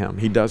care on him.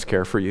 He does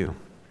care for you.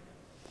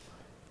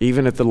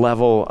 Even at the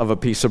level of a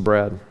piece of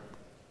bread.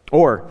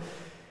 Or,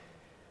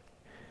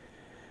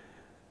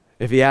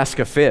 if he asks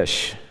a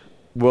fish,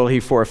 will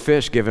he for a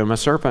fish give him a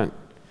serpent?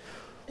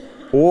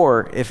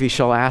 Or, if he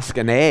shall ask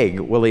an egg,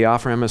 will he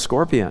offer him a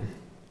scorpion?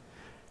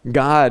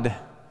 God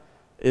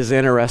is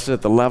interested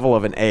at the level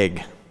of an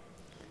egg.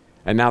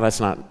 And now that's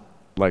not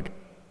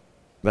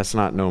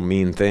no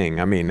mean thing.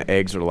 I mean,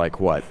 eggs are like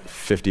what,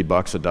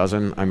 $50 a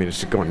dozen? I mean, it's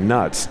just going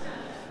nuts.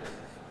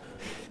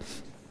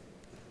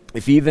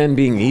 If ye then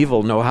being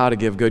evil know how to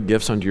give good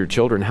gifts unto your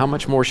children, how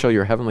much more shall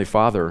your heavenly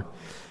Father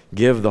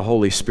give the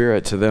Holy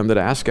Spirit to them that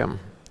ask him?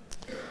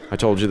 I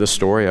told you the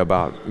story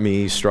about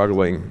me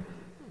struggling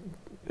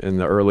in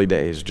the early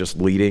days, just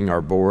leading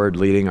our board,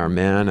 leading our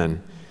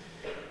men,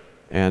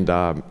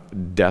 and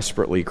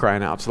desperately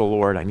crying out to the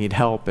Lord, I need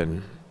help.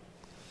 And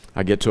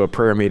I get to a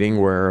prayer meeting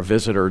where a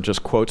visitor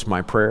just quotes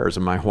my prayers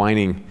and my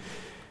whining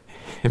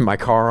in my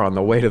car on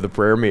the way to the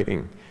prayer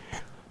meeting,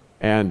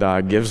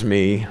 and gives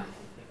me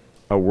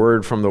a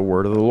word from the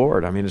word of the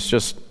Lord. I mean, it's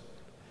just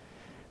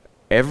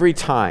every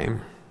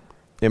time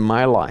in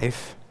my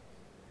life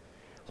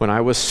when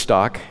I was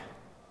stuck,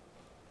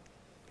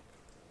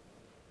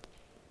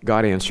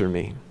 God answered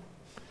me.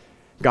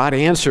 God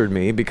answered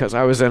me because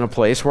I was in a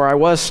place where I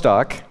was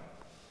stuck.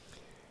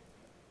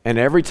 And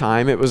every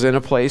time it was in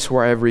a place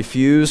where I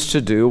refused to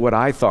do what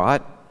I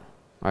thought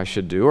I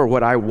should do or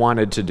what I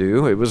wanted to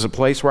do. It was a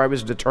place where I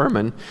was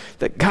determined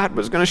that God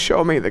was going to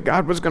show me, that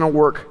God was going to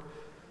work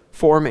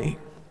for me.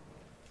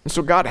 And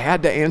so God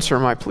had to answer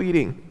my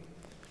pleading.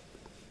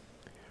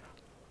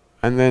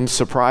 And then,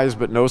 surprise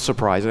but no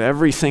surprise,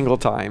 every single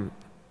time,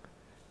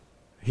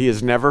 He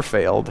has never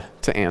failed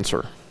to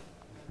answer.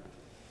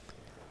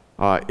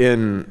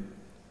 In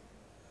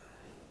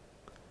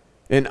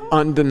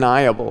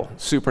undeniable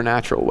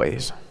supernatural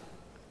ways.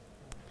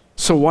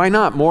 So why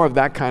not more of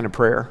that kind of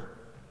prayer?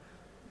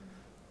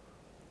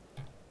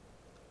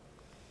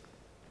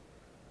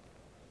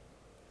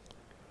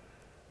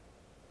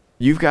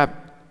 We've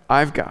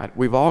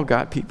all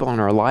got people in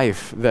our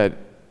life that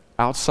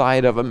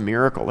outside of a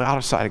miracle,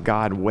 outside of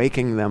God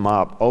waking them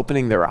up,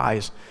 opening their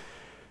eyes,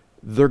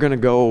 they're going to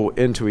go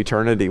into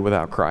eternity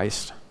without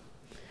Christ.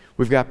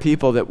 We've got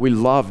people that we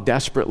love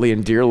desperately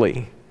and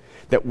dearly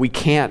that we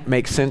can't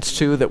make sense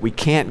to, that we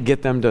can't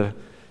get them to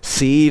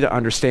see, to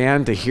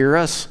understand, to hear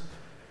us.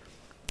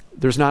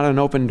 There's not an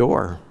open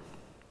door.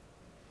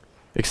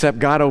 Except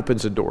God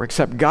opens a door.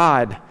 Except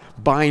God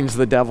binds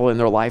the devil in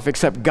their life.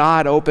 Except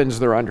God opens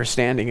their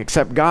understanding.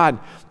 Except God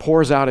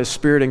pours out His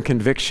Spirit in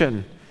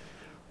conviction.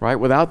 Right?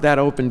 Without that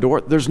open door,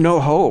 there's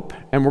no hope.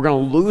 And we're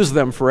going to lose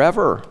them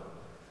forever.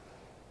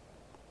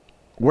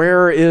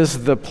 Where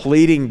is the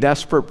pleading,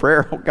 desperate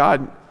prayer? Oh,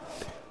 God,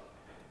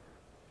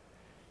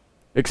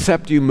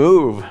 except you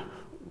move,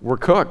 we're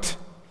cooked.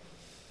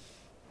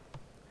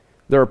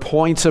 There are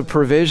points of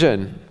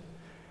provision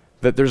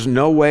that there's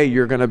no way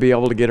you're going to be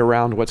able to get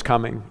around what's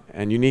coming.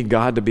 And you need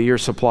God to be your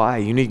supply.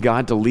 You need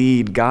God to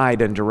lead,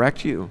 guide, and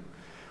direct you.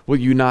 Will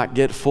you not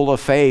get full of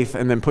faith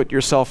and then put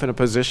yourself in a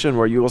position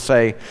where you will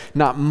say,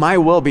 not my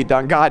will be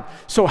done, God,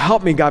 so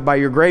help me, God, by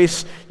your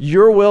grace,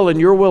 your will and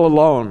your will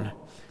alone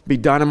be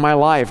done in my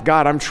life.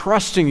 God, I'm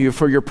trusting you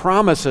for your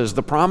promises,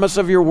 the promise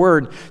of your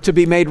word to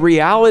be made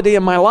reality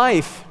in my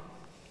life.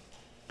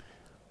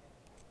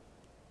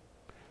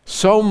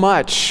 So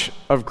much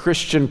of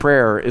Christian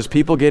prayer is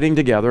people getting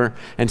together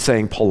and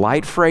saying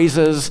polite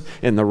phrases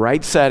in the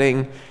right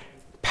setting,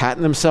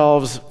 patting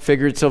themselves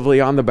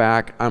figuratively on the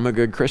back, I'm a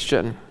good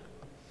Christian.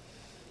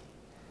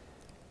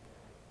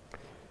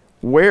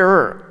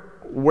 Where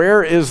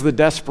is the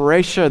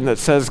desperation that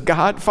says,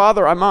 God,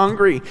 Father, I'm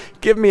hungry,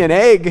 give me an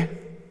egg?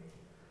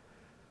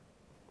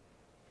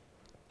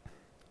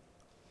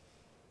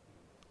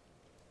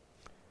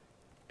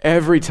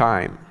 Every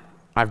time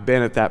I've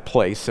been at that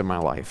place in my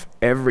life,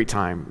 every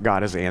time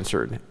God has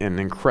answered in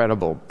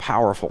incredible,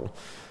 powerful,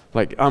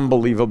 like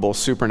unbelievable,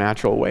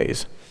 supernatural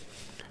ways.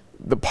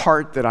 The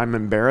part that I'm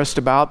embarrassed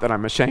about, that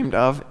I'm ashamed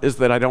of, is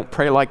that I don't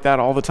pray like that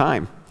all the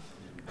time.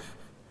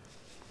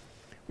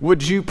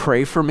 Would you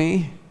pray for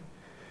me?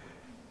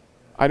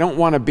 I don't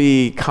want to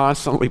be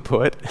constantly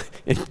put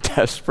in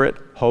desperate,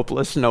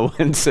 hopeless,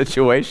 no-win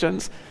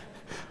situations.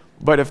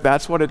 But if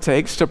that's what it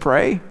takes to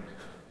pray,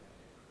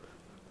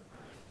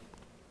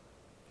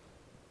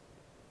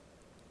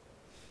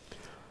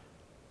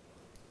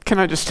 can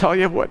I just tell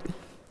you what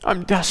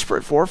I'm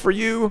desperate for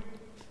you?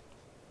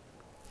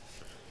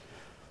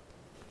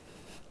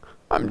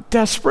 I'm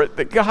desperate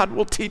that God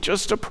will teach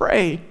us to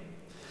pray.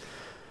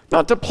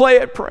 Not to play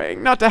at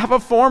praying, not to have a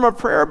form of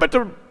prayer, but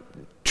to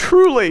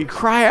truly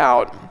cry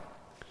out,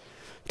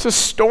 to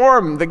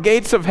storm the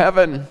gates of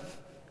heaven.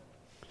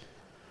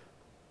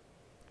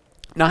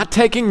 Not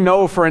taking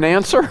no for an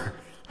answer.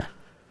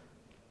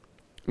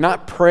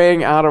 Not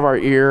praying out of our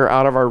ear,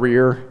 out of our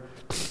rear.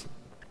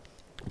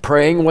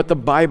 Praying what the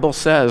Bible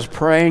says,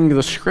 praying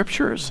the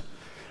scriptures,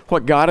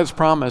 what God has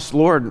promised.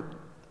 Lord,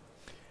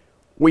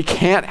 we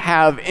can't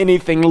have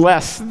anything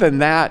less than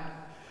that.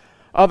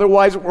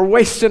 Otherwise, we're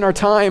wasting our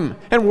time,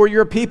 and we're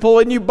your people,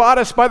 and you bought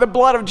us by the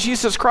blood of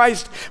Jesus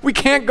Christ. We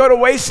can't go to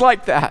waste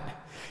like that.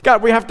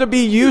 God, we have to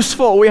be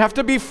useful. We have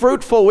to be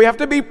fruitful. We have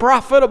to be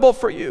profitable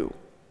for you.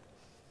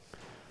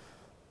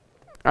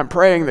 I'm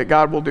praying that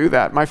God will do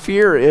that. My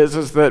fear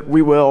is that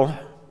we will,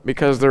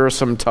 because there are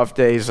some tough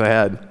days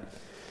ahead.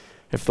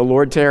 If the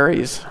Lord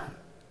tarries,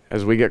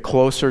 as we get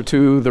closer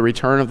to the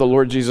return of the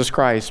Lord Jesus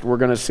Christ, we're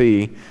going to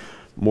see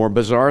more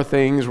bizarre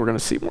things. We're going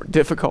to see more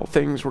difficult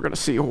things. We're going to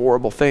see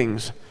horrible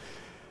things.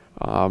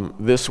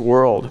 This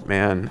world,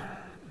 man,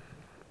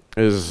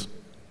 is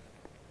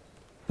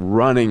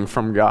running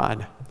from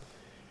God.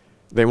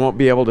 They won't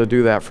be able to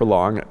do that for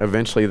long.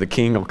 Eventually, the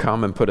King will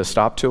come and put a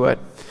stop to it.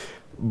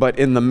 But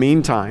in the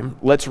meantime,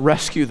 let's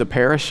rescue the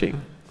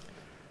perishing.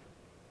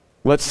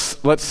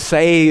 Let's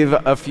save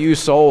a few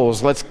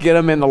souls. Let's get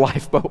them in the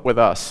lifeboat with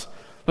us.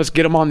 Let's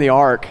get them on the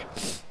ark.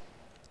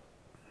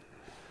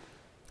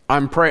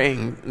 I'm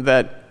praying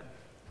that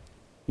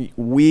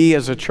we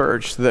as a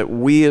church, that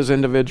we as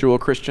individual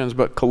Christians,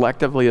 but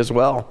collectively as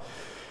well,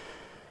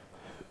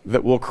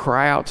 that we'll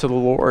cry out to the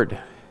Lord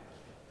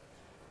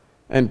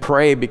and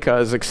pray,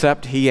 because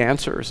except He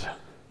answers.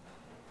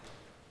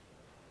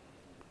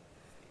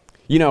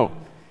 You know,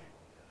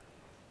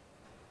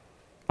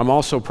 I'm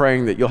also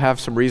praying that you'll have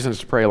some reasons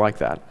to pray like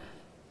that.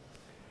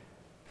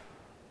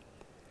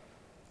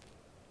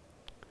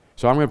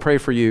 So I'm going to pray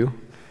for you,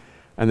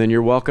 and then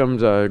you're welcome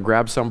to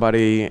grab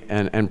somebody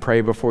and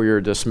pray before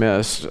you're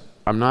dismissed.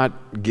 I'm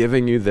not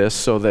giving you this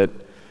so that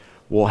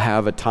we'll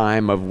have a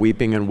time of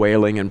weeping and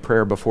wailing and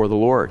prayer before the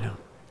Lord.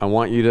 I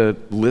want you to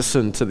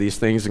listen to these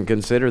things and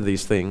consider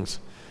these things.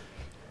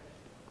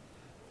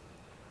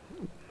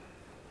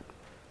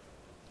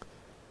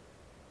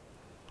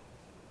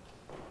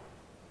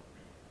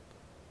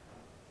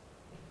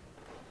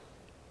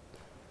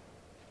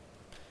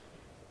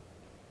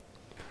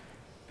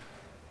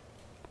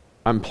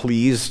 I'm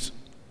pleased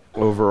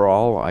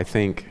overall. I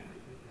think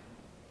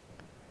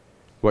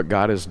what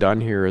God has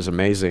done here is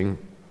amazing.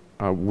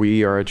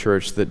 We are a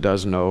church that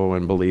does know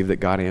and believe that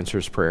God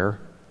answers prayer.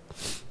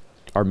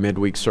 Our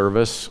midweek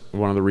service,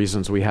 one of the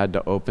reasons we had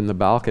to open the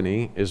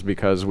balcony is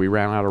because we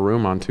ran out of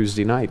room on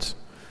Tuesday nights.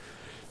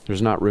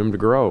 There's not room to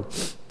grow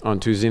on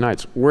Tuesday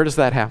nights. Where does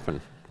that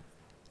happen?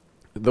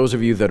 Those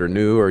of you that are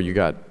new or you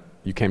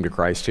came to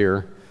Christ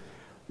here,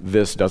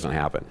 this doesn't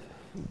happen,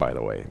 by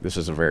the way. This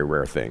is a very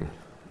rare thing.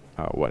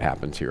 What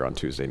happens here on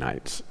Tuesday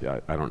nights.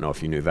 I don't know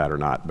if you knew that or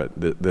not, but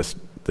this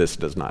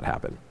does not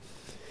happen.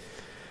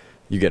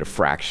 You get a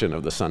fraction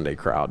of the Sunday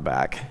crowd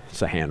back.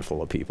 It's a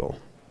handful of people.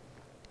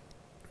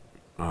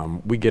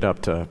 We get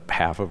up to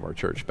half of our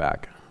church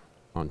back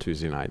on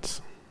Tuesday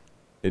nights.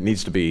 It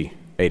needs to be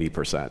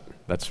 80%.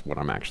 That's what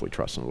I'm actually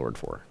trusting the Lord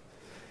for.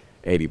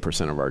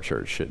 80% of our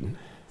church should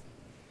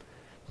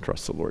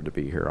trust the Lord to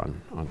be here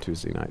on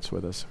Tuesday nights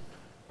with us.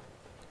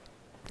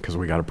 Because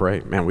we got to pray.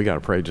 Man, we got to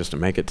pray just to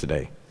make it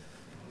today.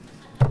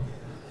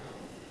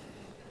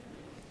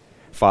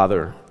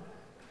 Father,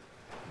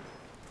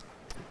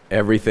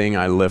 everything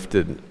I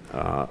lifted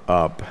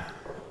up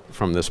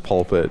from this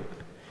pulpit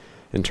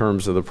in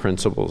terms of the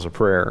principles of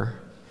prayer,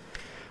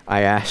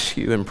 I ask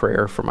you in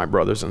prayer for my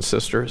brothers and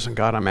sisters. And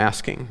God, I'm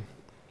asking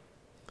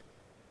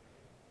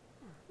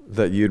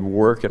that you'd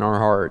work in our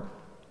heart,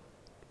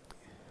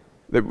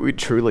 that we'd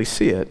truly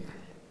see it.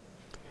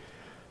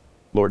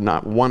 Lord,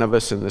 not one of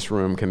us in this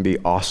room can be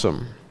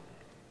awesome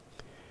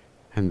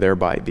and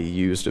thereby be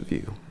used of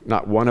you.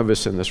 Not one of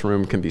us in this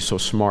room can be so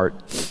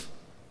smart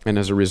and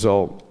as a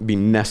result be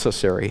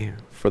necessary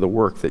for the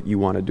work that you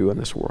want to do in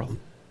this world.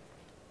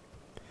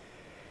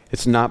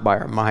 It's not by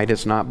our might,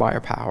 it's not by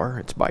our power,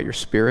 it's by your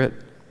Spirit.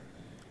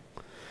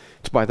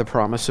 It's by the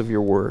promise of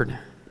your word.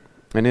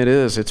 And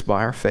it's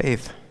by our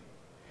faith.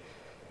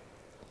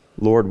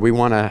 Lord, we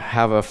want to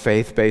have a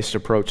faith-based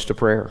approach to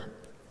prayer.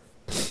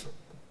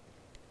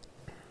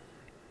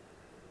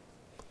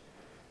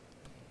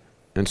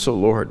 And so,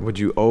 Lord, would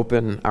you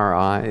open our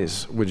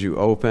eyes? Would you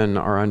open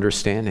our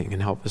understanding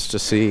and help us to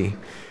see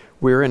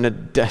we're in a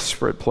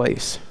desperate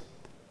place.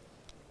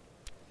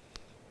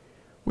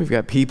 We've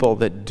got people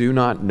that do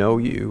not know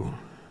you.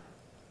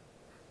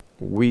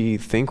 We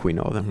think we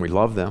know them. We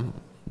love them.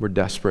 We're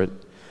desperate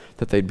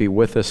that they'd be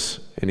with us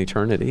in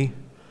eternity.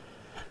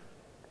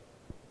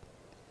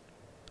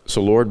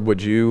 So, Lord,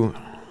 would you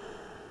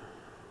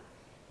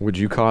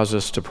cause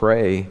us to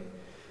pray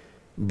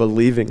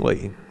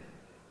believingly,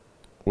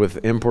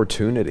 with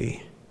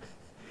importunity,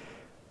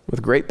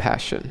 with great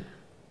passion.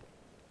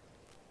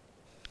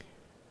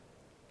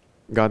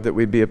 God, that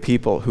we'd be a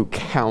people who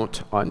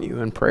count on you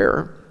in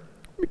prayer,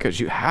 because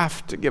you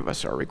have to give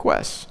us our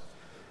requests.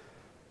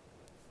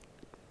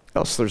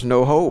 Else there's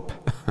no hope.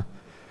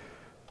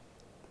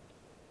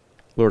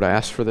 Lord, I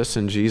ask for this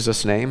in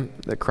Jesus' name,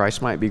 that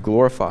Christ might be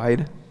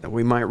glorified, that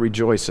we might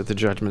rejoice at the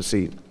judgment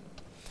seat.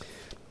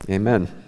 Amen.